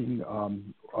 They're working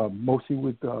mostly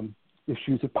with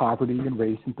issues of poverty and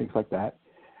race and things like that.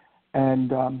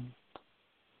 And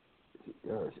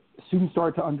students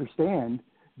started to understand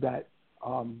that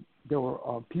there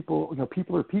were people are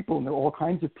people, and there are all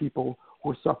kinds of people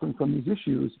who are suffering from these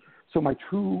issues. So my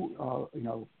true,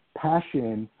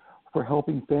 passion for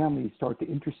helping families start to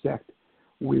intersect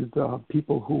with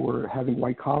people who were having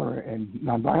white-collar and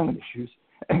nonviolent issues.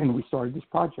 And we started this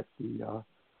project, the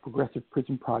Progressive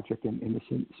Prison Project and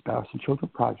Innocent Spouse and Children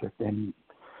Project. And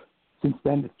since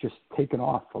then, it's just taken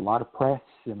off. A lot of press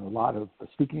and a lot of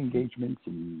speaking engagements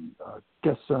and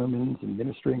guest sermons and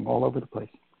ministering all over the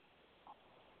place.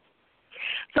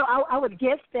 So I would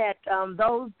guess that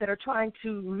those that are trying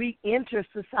to re-enter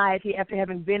society after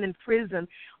having been in prison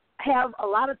have a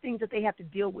lot of things that they have to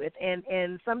deal with,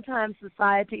 and sometimes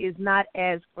society is not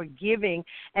as forgiving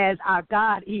as our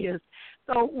God is.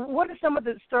 So what are some of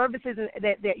the services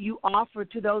that you offer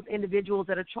to those individuals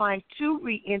that are trying to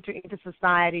re-enter into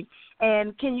society?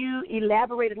 And can you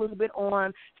elaborate a little bit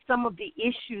on some of the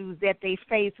issues that they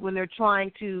face when they're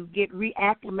trying to get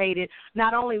reacclimated,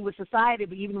 not only with society,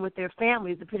 but even with their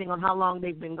families, depending on how long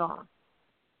they've been gone?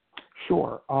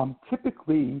 Sure.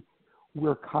 Typically,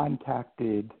 we're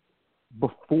contacted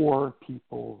before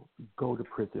people go to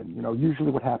prison.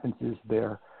 Usually what happens is they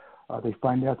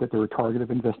find out that they're a target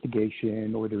of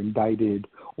investigation, or they're indicted,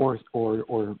 or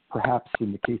perhaps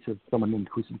in the case of someone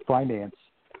who's in finance,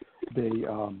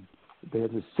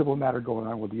 there's a civil matter going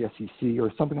on with the SEC or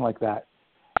something like that.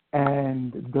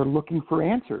 and they're looking for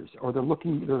answers, or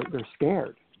they're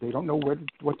scared. They don't know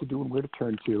what to do and where to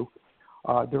turn to.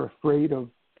 They're afraid of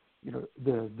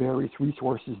the various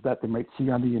resources that they might see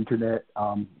on the internet.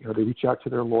 They reach out to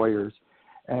their lawyers,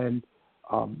 and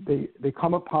they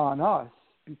come upon us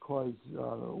because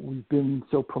we've been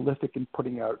so prolific in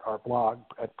putting out our blog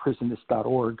at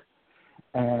prisonist.org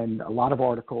and a lot of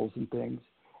articles and things.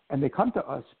 And they come to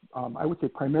us, I would say,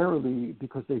 primarily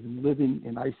because they've been living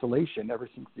in isolation ever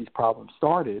since these problems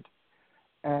started.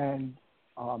 And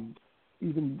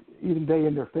even they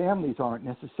and their families aren't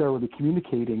necessarily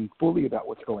communicating fully about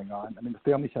what's going on. I mean,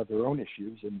 the families have their own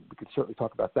issues, and we could certainly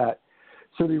talk about that.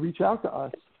 So they reach out to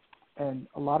us, and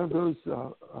a lot of those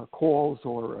calls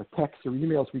or texts or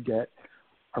emails we get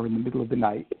are in the middle of the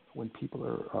night when people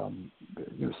are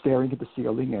staring at the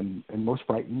ceiling and most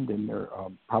frightened, and they're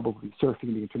probably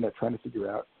surfing the internet trying to figure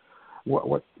out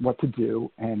what to do.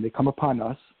 And they come upon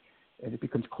us, and it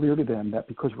becomes clear to them that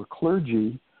because we're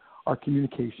clergy, our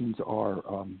communications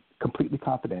are completely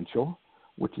confidential,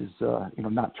 which is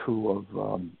not true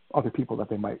of other people that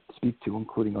they might speak to,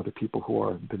 including other people who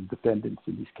are the defendants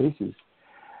in these cases.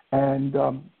 And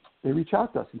they reach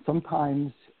out to us, and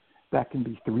sometimes that can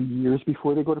be 3 years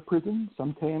before they go to prison.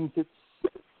 Sometimes it's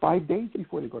 5 days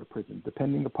before they go to prison,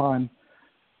 depending upon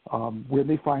where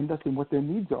they find us and what their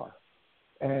needs are.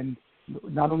 And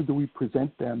not only do we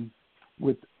present them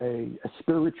with a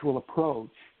spiritual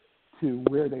approach to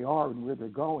where they are and where they're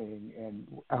going and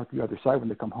out the other side when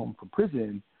they come home from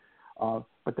prison,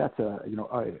 but that's a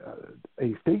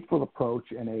faithful approach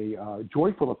and a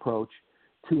joyful approach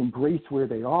to embrace where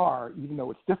they are, even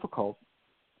though it's difficult,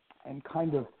 and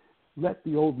kind of let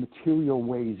the old material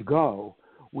ways go,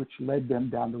 which led them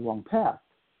down the wrong path.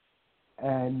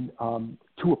 And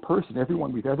to a person,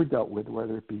 everyone we've ever dealt with,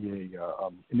 whether it be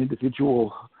an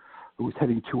individual who was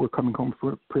heading to or coming home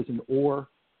from prison, or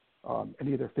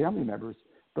any of their family members,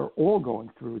 they're all going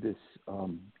through this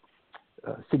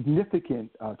significant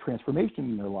transformation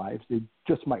in their lives. They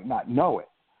just might not know it.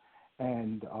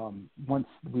 And once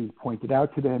we point it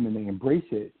out to them and they embrace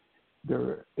it,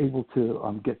 they're able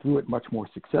to get through it much more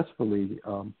successfully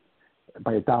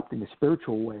by adopting a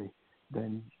spiritual way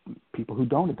than people who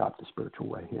don't adopt a spiritual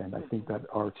way. And I think that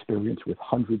our experience with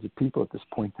hundreds of people at this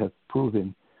point have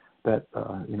proven that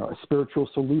a spiritual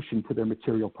solution to their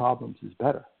material problems is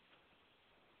better.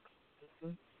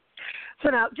 So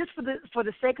now, just for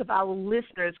the sake of our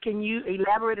listeners, can you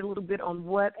elaborate a little bit on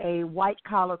what a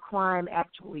white-collar crime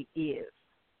actually is?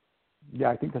 Yeah,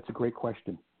 I think that's a great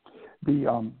question.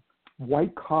 The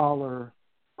white-collar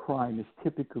crime is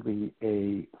typically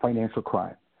a financial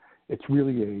crime. It's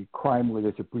really a crime where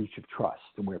there's a breach of trust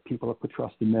and where people have put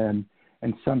trust in them,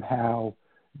 and somehow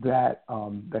that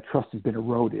trust has been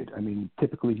eroded. I mean,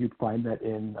 typically you'd find that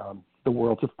in the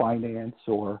worlds of finance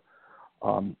or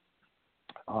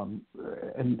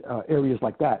areas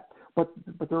like that. But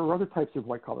there are other types of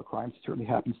white-collar crimes. It certainly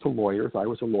happens to lawyers. I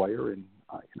was a lawyer, and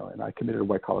I committed a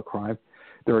white-collar crime.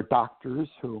 There are doctors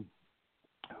who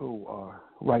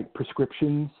write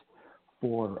prescriptions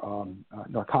for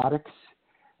narcotics,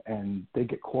 and they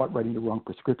get caught writing the wrong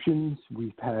prescriptions.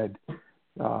 We've had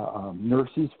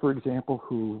nurses, for example,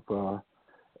 who,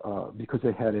 because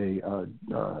they had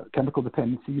a chemical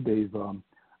dependency, they've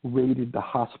raided the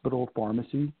hospital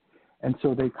pharmacy, and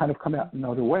so they kind of come out in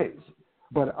other ways.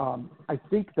 But I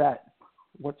think that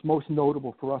what's most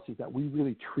notable for us is that we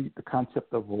really treat the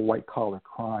concept of a white-collar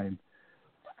crime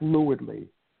fluidly.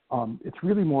 It's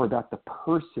really more about the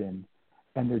person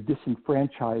and their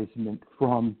disenfranchisement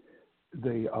from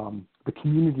the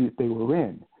community that they were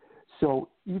in. So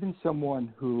even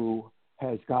someone who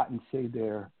has gotten, say,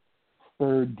 their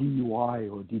third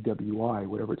DUI or DWI,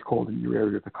 whatever it's called in your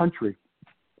area of the country,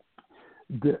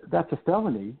 that's a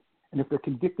felony. And if they're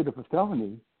convicted of a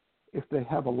felony, if they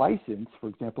have a license, for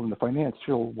example, in the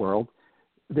financial world,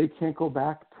 they can't go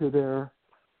back to their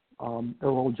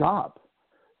old job.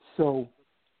 So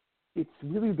it's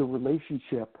really the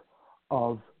relationship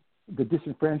of the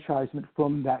disenfranchisement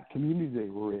from that community they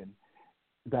were in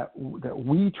that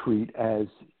we treat as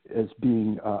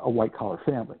being a white-collar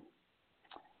family.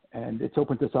 And it's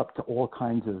opened us up to all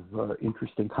kinds of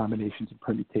interesting combinations and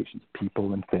permutations of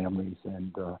people and families,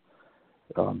 and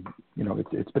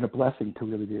it's been a blessing to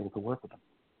really be able to work with them.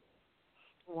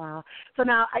 Wow. So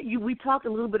now we talked a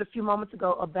little bit a few moments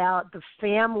ago about the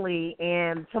family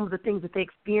and some of the things that they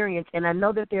experience, and I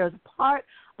know that there's a part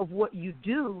of what you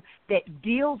do that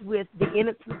deals with the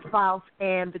innocent spouse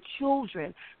and the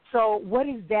children. So what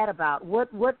is that about?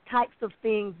 What types of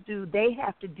things do they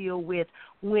have to deal with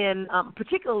when,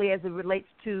 particularly as it relates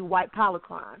to white-collar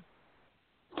crime?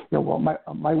 Yeah, well,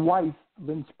 my wife,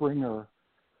 Lynn Springer,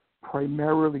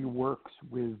 primarily works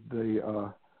with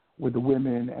the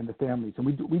women and the families, and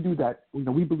we do that.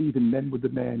 We believe in men with the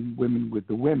men, women with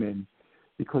the women,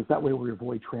 because that way we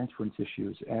avoid transference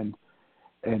issues. And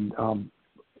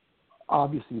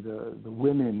obviously the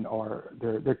women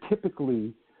they're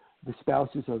typically the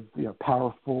spouses of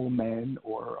powerful men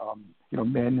or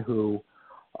men who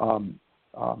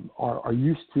are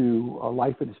used to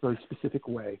life in this very specific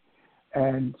way.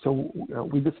 And so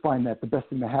we just find that the best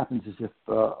thing that happens is if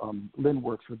Lynn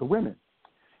works with the women.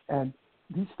 And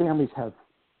these families have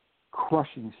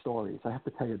crushing stories. I have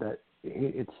to tell you that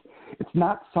it's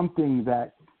not something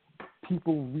that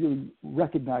people really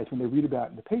recognize when they read about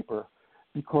it in the paper,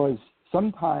 because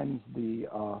sometimes the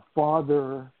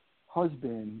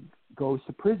husband goes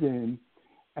to prison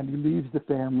and he leaves the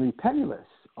family penniless,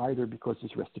 either because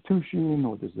there's restitution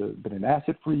or there's been an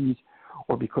asset freeze,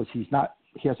 or because he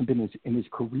hasn't been in his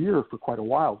career for quite a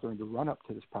while during the run-up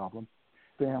to this problem.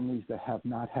 Families that have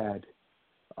not had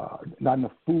not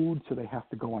enough food, so they have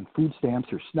to go on food stamps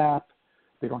or SNAP.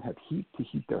 They don't have heat to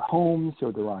heat their homes,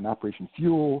 so they're on Operation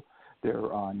Fuel.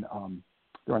 They're on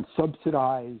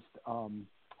subsidized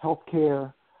health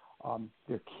care.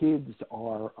 Their kids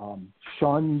are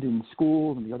shunned in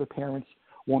school, and the other parents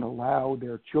won't allow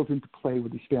their children to play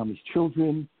with these families'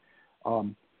 children.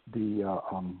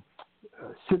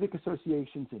 Civic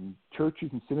associations and churches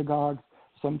and synagogues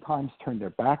sometimes turn their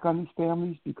back on these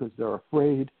families because they're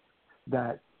afraid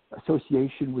that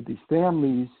association with these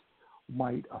families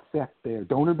might affect their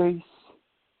donor base.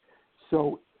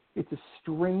 So it's a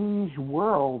strange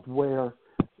world where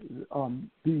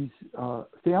these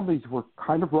families were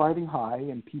kind of riding high,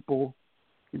 and people,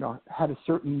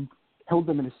 held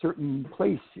them in a certain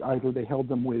place. Either they held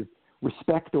them with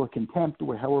respect or contempt,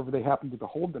 or however they happened to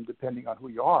hold them, depending on who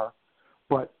you are.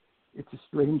 But it's a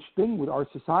strange thing with our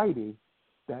society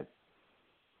that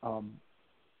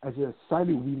as a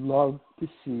society, we love to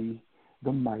see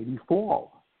the mighty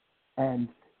fall. And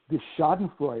the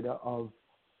schadenfreude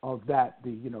of that,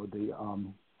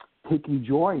 taking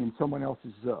joy in someone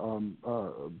else's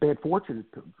bad fortune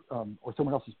or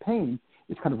someone else's pain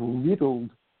is kind of riddled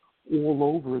all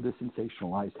over the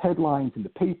sensationalized headlines in the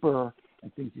paper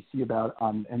and things you see about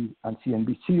on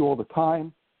CNBC all the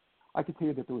time. I can tell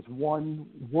you that there was one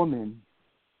woman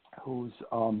who's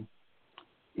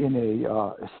in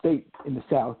a state in the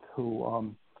South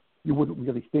who you wouldn't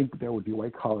really think there would be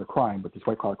white-collar crime, but there's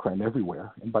white-collar crime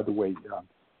everywhere. And by the way,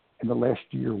 in the last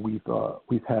year, we've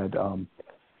had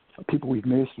people we've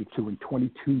ministered to in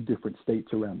 22 different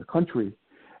states around the country.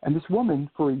 And this woman,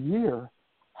 for a year,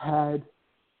 had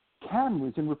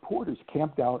cameras and reporters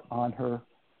camped out on her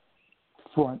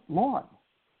front lawn,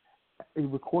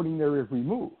 recording their every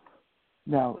move.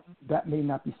 Now, that may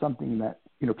not be something that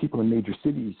people in major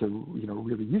cities are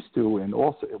really used to, and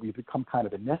also we've become kind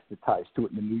of anesthetized to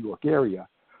it in the New York area,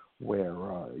 where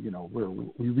where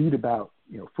we read about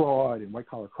fraud and white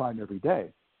collar crime every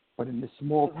day. But in this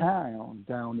small town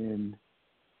down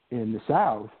in the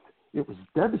South, it was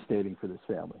devastating for this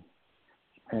family.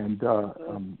 And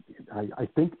I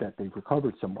think that they've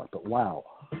recovered somewhat, but wow.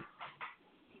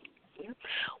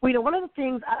 Well, one of the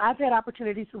things I've had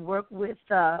opportunities to work with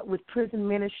prison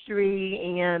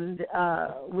ministry and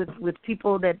with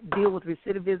people that deal with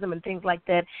recidivism and things like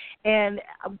that. And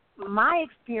my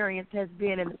experience has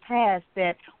been in the past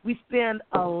that we spend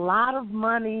a lot of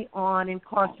money on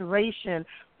incarceration,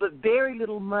 but very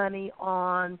little money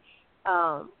on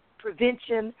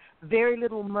prevention, very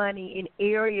little money in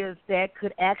areas that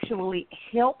could actually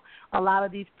help a lot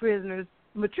of these prisoners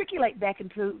matriculate back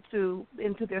into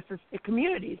their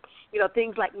communities,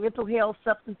 things like mental health,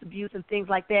 substance abuse, and things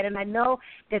like that. And I know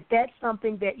that that's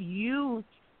something that you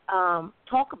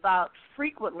talk about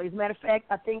frequently. As a matter of fact,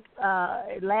 I think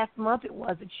last month it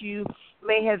was that you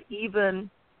may have even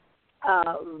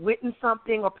written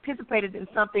something or participated in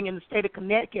something in the state of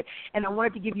Connecticut, and I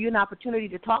wanted to give you an opportunity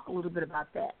to talk a little bit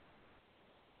about that.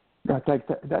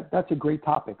 That's a great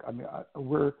topic. I mean,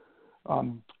 we're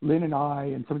Lynn and I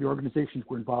and some of the organizations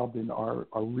we're involved in are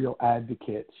real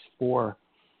advocates for,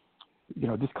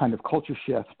 this kind of culture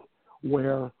shift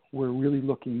where we're really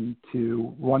looking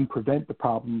to, one, prevent the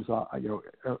problems,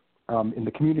 in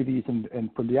the communities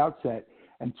and from the outset,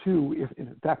 and two, if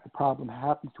in fact the problem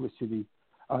happens to a city,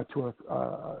 to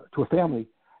a family,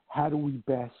 how do we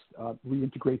best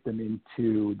reintegrate them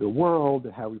into the world,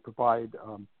 and how we provide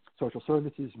social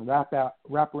services and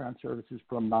wraparound services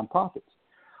from nonprofits.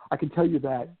 I can tell you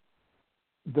that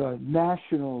the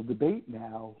national debate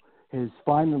now has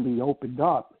finally opened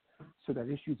up so that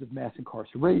issues of mass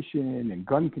incarceration and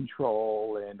gun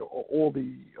control and all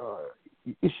the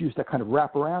issues that kind of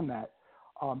wrap around that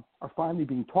are finally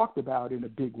being talked about in a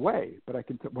big way. But I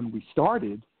can when we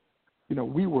started,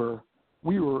 we were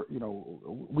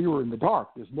in the dark.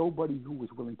 There's nobody who was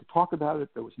willing to talk about it.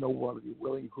 There was nobody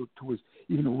willing to was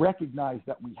even recognize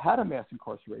that we had a mass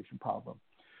incarceration problem.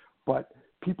 But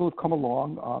people have come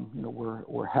along.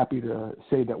 We're happy to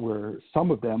say that we're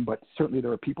some of them, but certainly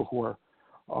there are people who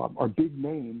are big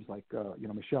names like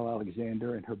Michelle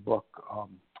Alexander and her book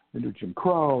The New Jim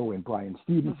Crow, and Brian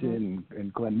Stevenson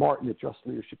and Glenn Martin at Just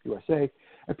Leadership USA,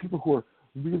 and people who are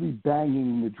really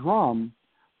banging the drum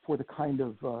for the kind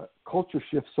of culture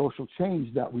shift, social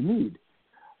change that we need.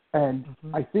 And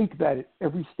I think that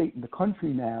every state in the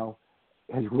country now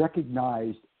has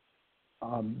recognized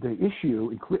the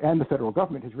issue, and the federal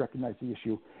government has recognized the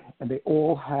issue, and they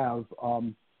all have,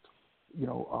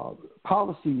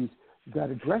 policies that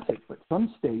address it. But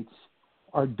some states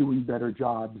are doing better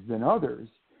jobs than others,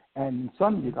 and in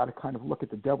some you got to kind of look at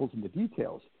the devils in the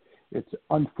details. It's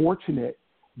unfortunate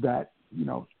that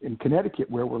in Connecticut,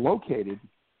 where we're located,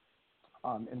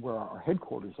 and where our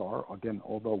headquarters are, again,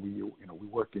 although we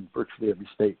work in virtually every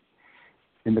state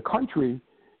in the country,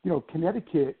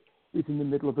 Connecticut is in the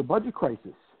middle of a budget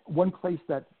crisis. One place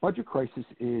that budget crisis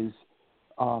is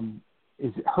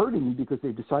hurting because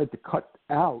they decided to cut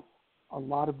out a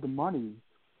lot of the money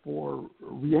for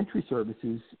reentry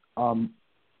services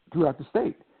throughout the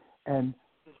state. And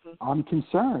I'm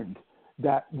concerned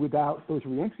that without those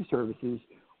reentry services,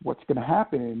 what's going to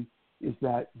happen is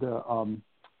that the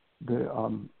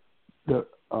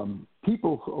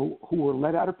people who are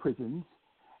let out of prisons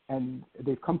and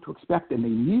they've come to expect and they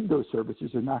need those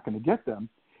services are not going to get them.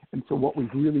 And so what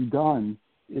we've really done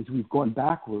is we've gone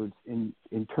backwards in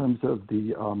terms of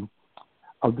the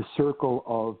circle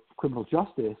of criminal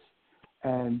justice,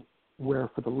 and where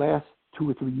for the last 2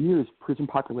 or 3 years prison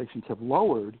populations have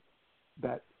lowered,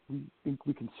 that we think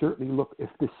we can certainly look, if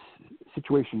this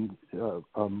situation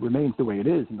remains the way it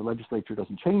is and the legislature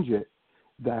doesn't change it,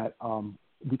 that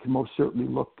we can most certainly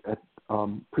look at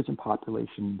prison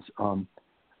populations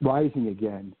rising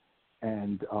again,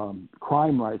 and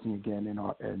crime rising again,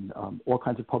 and all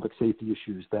kinds of public safety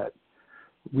issues that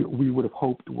we would have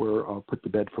hoped were put to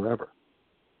bed forever.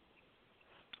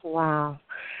 Wow.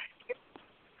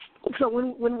 So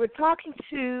when we're talking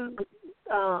to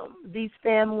these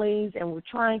families and we're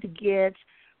trying to get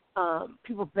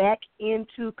people back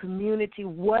into community,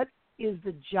 what is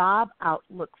the job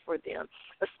outlook for them,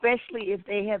 especially if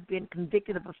they have been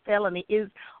convicted of a felony?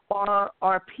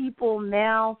 Are people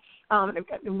now,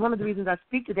 and one of the reasons I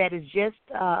speak to that is just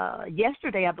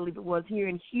yesterday, I believe it was, here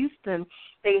in Houston,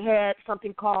 they had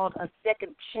something called a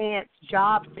second chance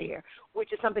job fair,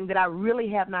 which is something that I really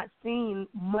have not seen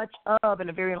much of in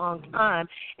a very long time.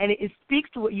 And it speaks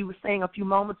to what you were saying a few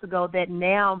moments ago, that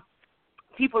now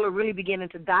people are really beginning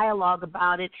to dialogue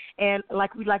about it, and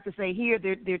like we like to say here,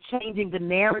 they're changing the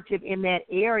narrative in that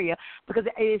area, because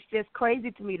it's just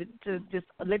crazy to me to just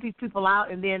let these people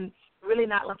out and then really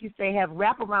not, like you say, have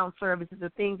wraparound services or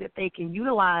things that they can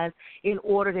utilize in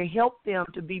order to help them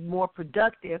to be more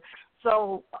productive.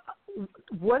 So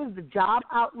what is the job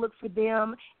outlook for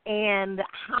them, and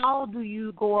how do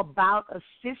you go about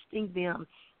assisting them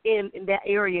in that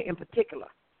area in particular?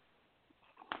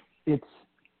 It's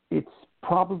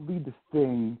probably the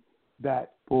thing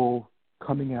that people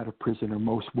coming out of prison are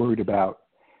most worried about,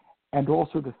 and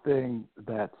also the thing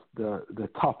that's the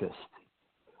toughest,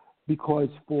 because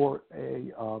for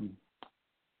a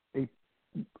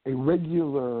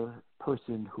regular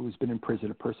person who's been in prison,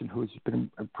 a person who's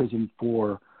been in prison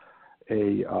for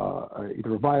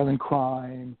either a violent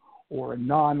crime or a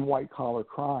non-white collar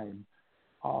crime,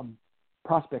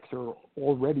 prospects are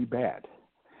already bad.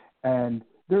 And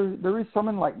there is some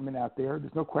enlightenment out there.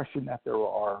 There's no question that there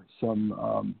are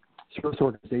some service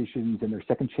organizations and their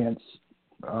second chance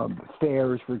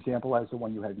fairs, for example, as the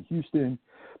one you had in Houston.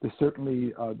 There's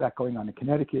certainly that going on in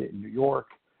Connecticut and New York.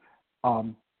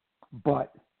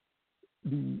 But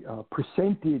the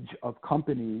percentage of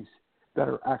companies that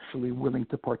are actually willing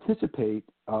to participate,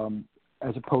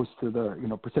 as opposed to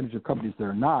the percentage of companies that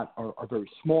are not, are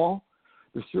very small.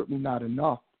 There's certainly not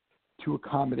enough to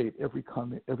accommodate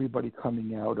everybody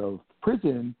coming out of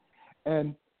prison.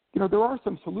 And, there are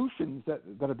some solutions that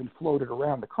have been floated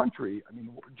around the country. I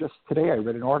mean, just today I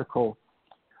read an article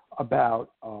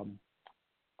about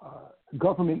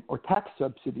government or tax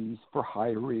subsidies for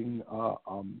hiring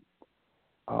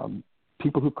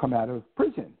people who come out of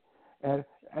prison. And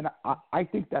I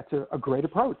think that's a great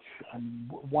approach. I mean,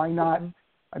 why not?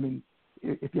 I mean,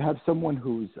 if you have someone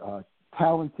who's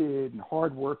talented and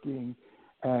hardworking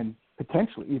and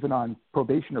potentially even on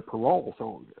probation or parole,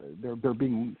 so they're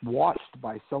being watched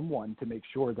by someone to make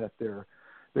sure that they're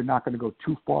they're not going to go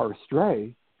too far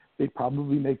astray, they'd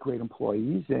probably make great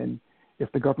employees. And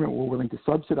if the government were willing to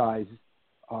subsidize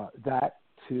that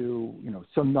to,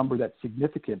 some number that's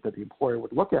significant that the employer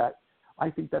would look at, I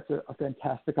think that's a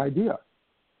fantastic idea.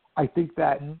 I think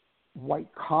that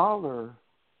white-collar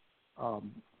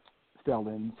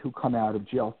felons who come out of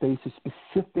jail face a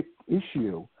specific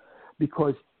issue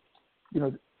because,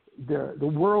 the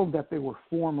world that they were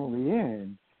formerly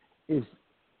in is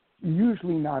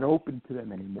usually not open to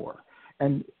them anymore.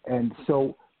 And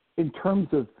so in terms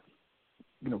of,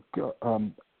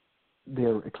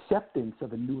 their acceptance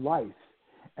of a new life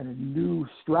and a new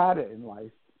strata in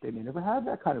life, they may never have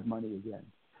that kind of money again.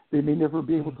 They may never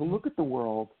be able to look at the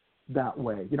world that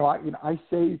way. I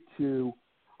say to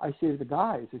the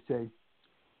guys, I say,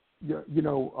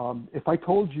 if I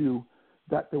told you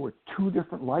that there were two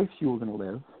different lives you were going to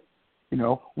live,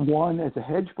 one as a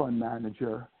hedge fund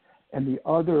manager and the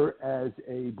other as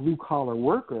a blue-collar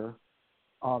worker,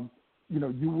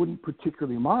 you wouldn't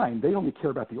particularly mind. They only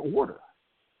care about the order.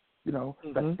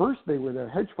 That first they were the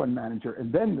hedge fund manager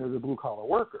and then they're the blue-collar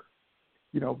worker.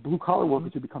 Blue-collar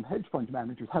workers who become hedge fund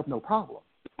managers have no problem.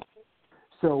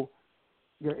 So,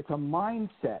 it's a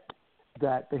mindset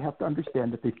that they have to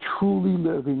understand that they're truly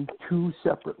living two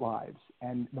separate lives.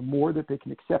 And the more that they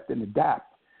can accept and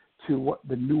adapt to what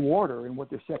the new order and what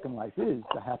their second life is,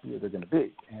 the happier they're going to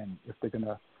be. And if they're going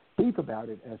to think about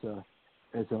it as a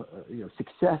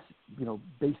success,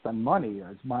 based on money,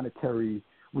 as monetary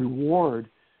reward,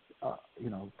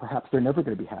 perhaps they're never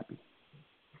going to be happy.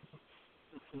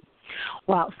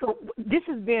 Wow. So this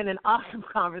has been an awesome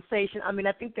conversation. I mean,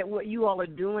 I think that what you all are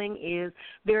doing is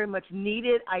very much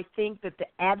needed. I think that the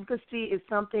advocacy is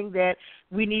something that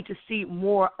we need to see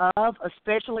more of,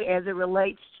 especially as it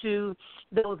relates to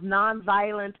those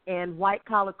nonviolent and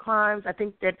white-collar crimes. I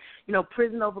think that,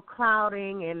 prison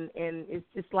overcrowding and it's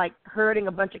just like herding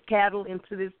a bunch of cattle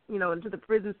into this, into the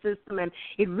prison system, and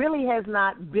it really has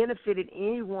not benefited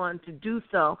anyone to do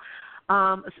so.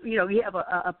 You have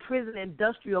a prison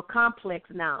industrial complex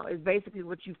now is basically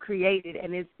what you've created,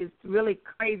 and it's really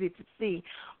crazy to see.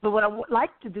 But what I would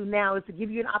like to do now is to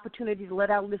give you an opportunity to let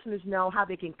our listeners know how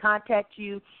they can contact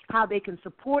you, how they can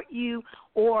support you,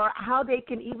 or how they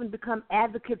can even become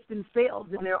advocates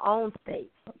themselves in their own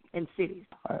states and cities.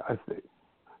 I see.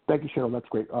 Thank you, Cheryl. That's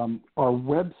great. Our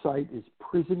website is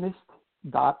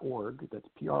prisonist.org. That's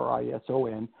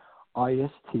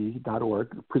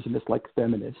PRISONIST.org, prisonist like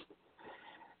feminist.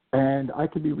 And I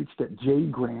can be reached at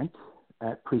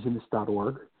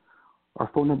jgrant@prisonist.org. Our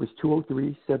phone number is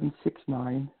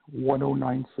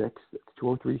 203-769-1096. That's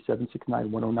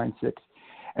 203-769-1096.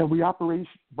 And we operate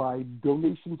by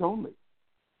donations only.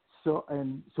 So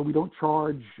we don't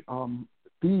charge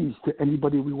fees to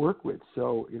anybody we work with.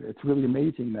 So it's really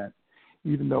amazing that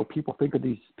even though people think of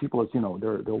these people as,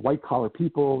 they're white-collar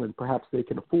people and perhaps they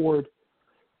can afford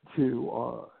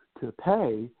to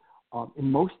pay,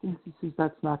 in most instances,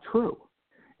 that's not true.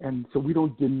 And so we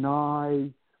don't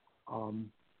deny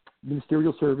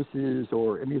ministerial services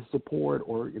or any support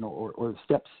or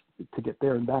steps to get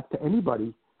there and back to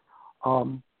anybody, if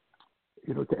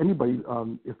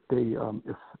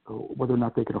whether or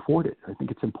not they can afford it. I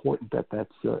think it's important that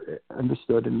that's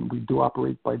understood, and we do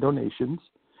operate by donations,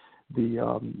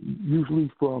 usually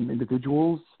from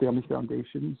individuals, family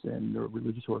foundations, and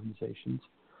religious organizations,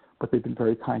 but they've been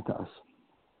very kind to us.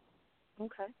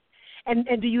 Okay. And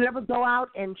do you ever go out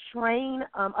and train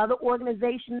other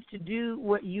organizations to do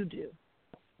what you do?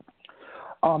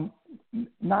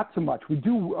 Not so much. We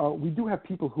do have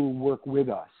people who work with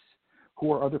us,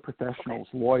 who are other professionals,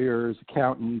 lawyers,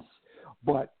 accountants.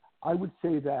 But I would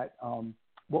say that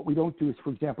what we don't do is, for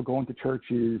example, go into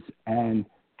churches and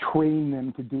train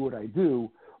them to do what I do.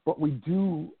 But we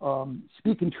do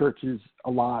speak in churches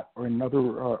a lot or in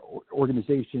other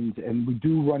organizations, and we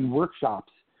do run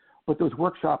workshops. But those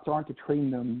workshops aren't to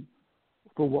train them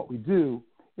for what we do.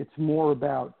 It's more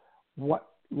about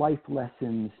what life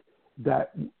lessons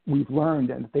that we've learned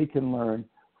and that they can learn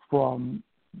from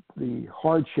the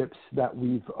hardships that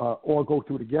we've all go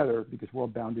through together, because we're all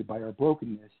bounded by our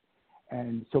brokenness.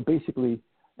 And so basically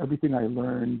everything I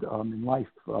learned in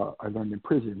life, I learned in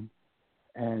prison.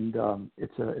 And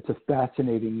it's a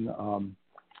fascinating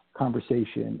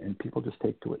conversation, and people just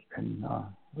take to it. And,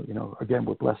 again,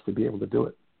 we're blessed to be able to do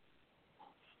it.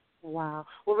 Wow.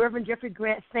 Well, Reverend Jeffrey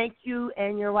Grant, thank you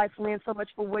and your wife, Lynn, so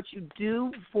much for what you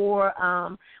do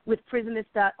with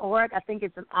prisonist.org. I think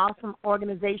it's an awesome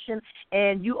organization,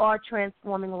 and you are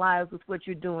transforming lives with what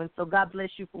you're doing. So God bless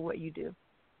you for what you do.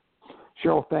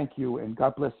 Cheryl, thank you, and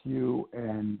God bless you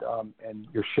and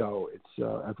your show. It's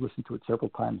I've listened to it several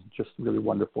times. It's just really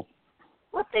wonderful.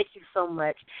 Well, thank you so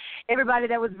much. Everybody,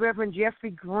 that was Reverend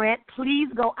Jeffrey Grant. Please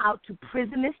go out to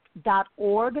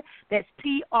prisonist.org. That's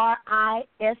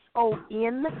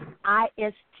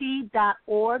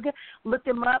PRISONIST.org. Look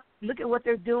them up, look at what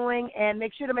they're doing, and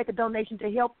make sure to make a donation to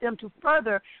help them to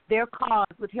further their cause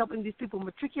with helping these people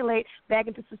matriculate back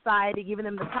into society, giving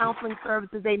them the counseling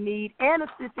services they need, and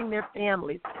assisting their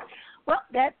families. Well,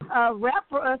 that's a wrap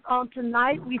for us on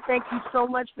tonight. We thank you so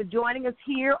much for joining us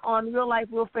here on Real Life,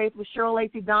 Real Faith with Cheryl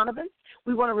Lacey Donovan.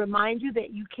 We want to remind you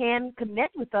that you can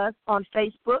connect with us on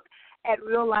Facebook at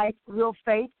Real Life, Real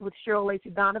Faith with Cheryl Lacey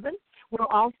Donovan. We're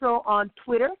also on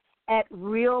Twitter at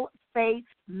Real Faith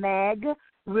Mag,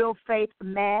 Real Faith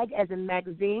Mag as in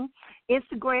magazine.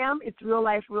 Instagram, it's Real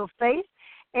Life, Real Faith.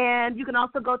 And you can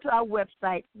also go to our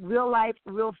website,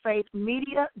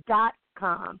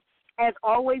 realliferealfaithmedia.com. As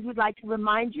always, we'd like to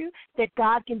remind you that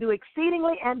God can do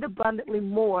exceedingly and abundantly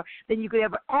more than you could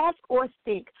ever ask or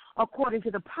think, according to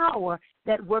the power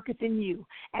that worketh in you.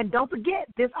 And don't forget,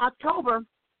 this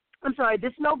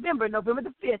November, November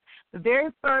the 5th, the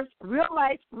very first Real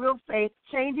Life, Real Faith,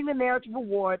 Changing the Narrative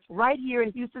Awards right here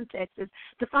in Houston, Texas.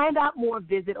 To find out more,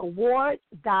 visit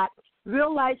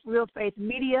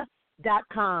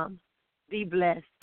awards.realliferealfaithmedia.com. Be blessed.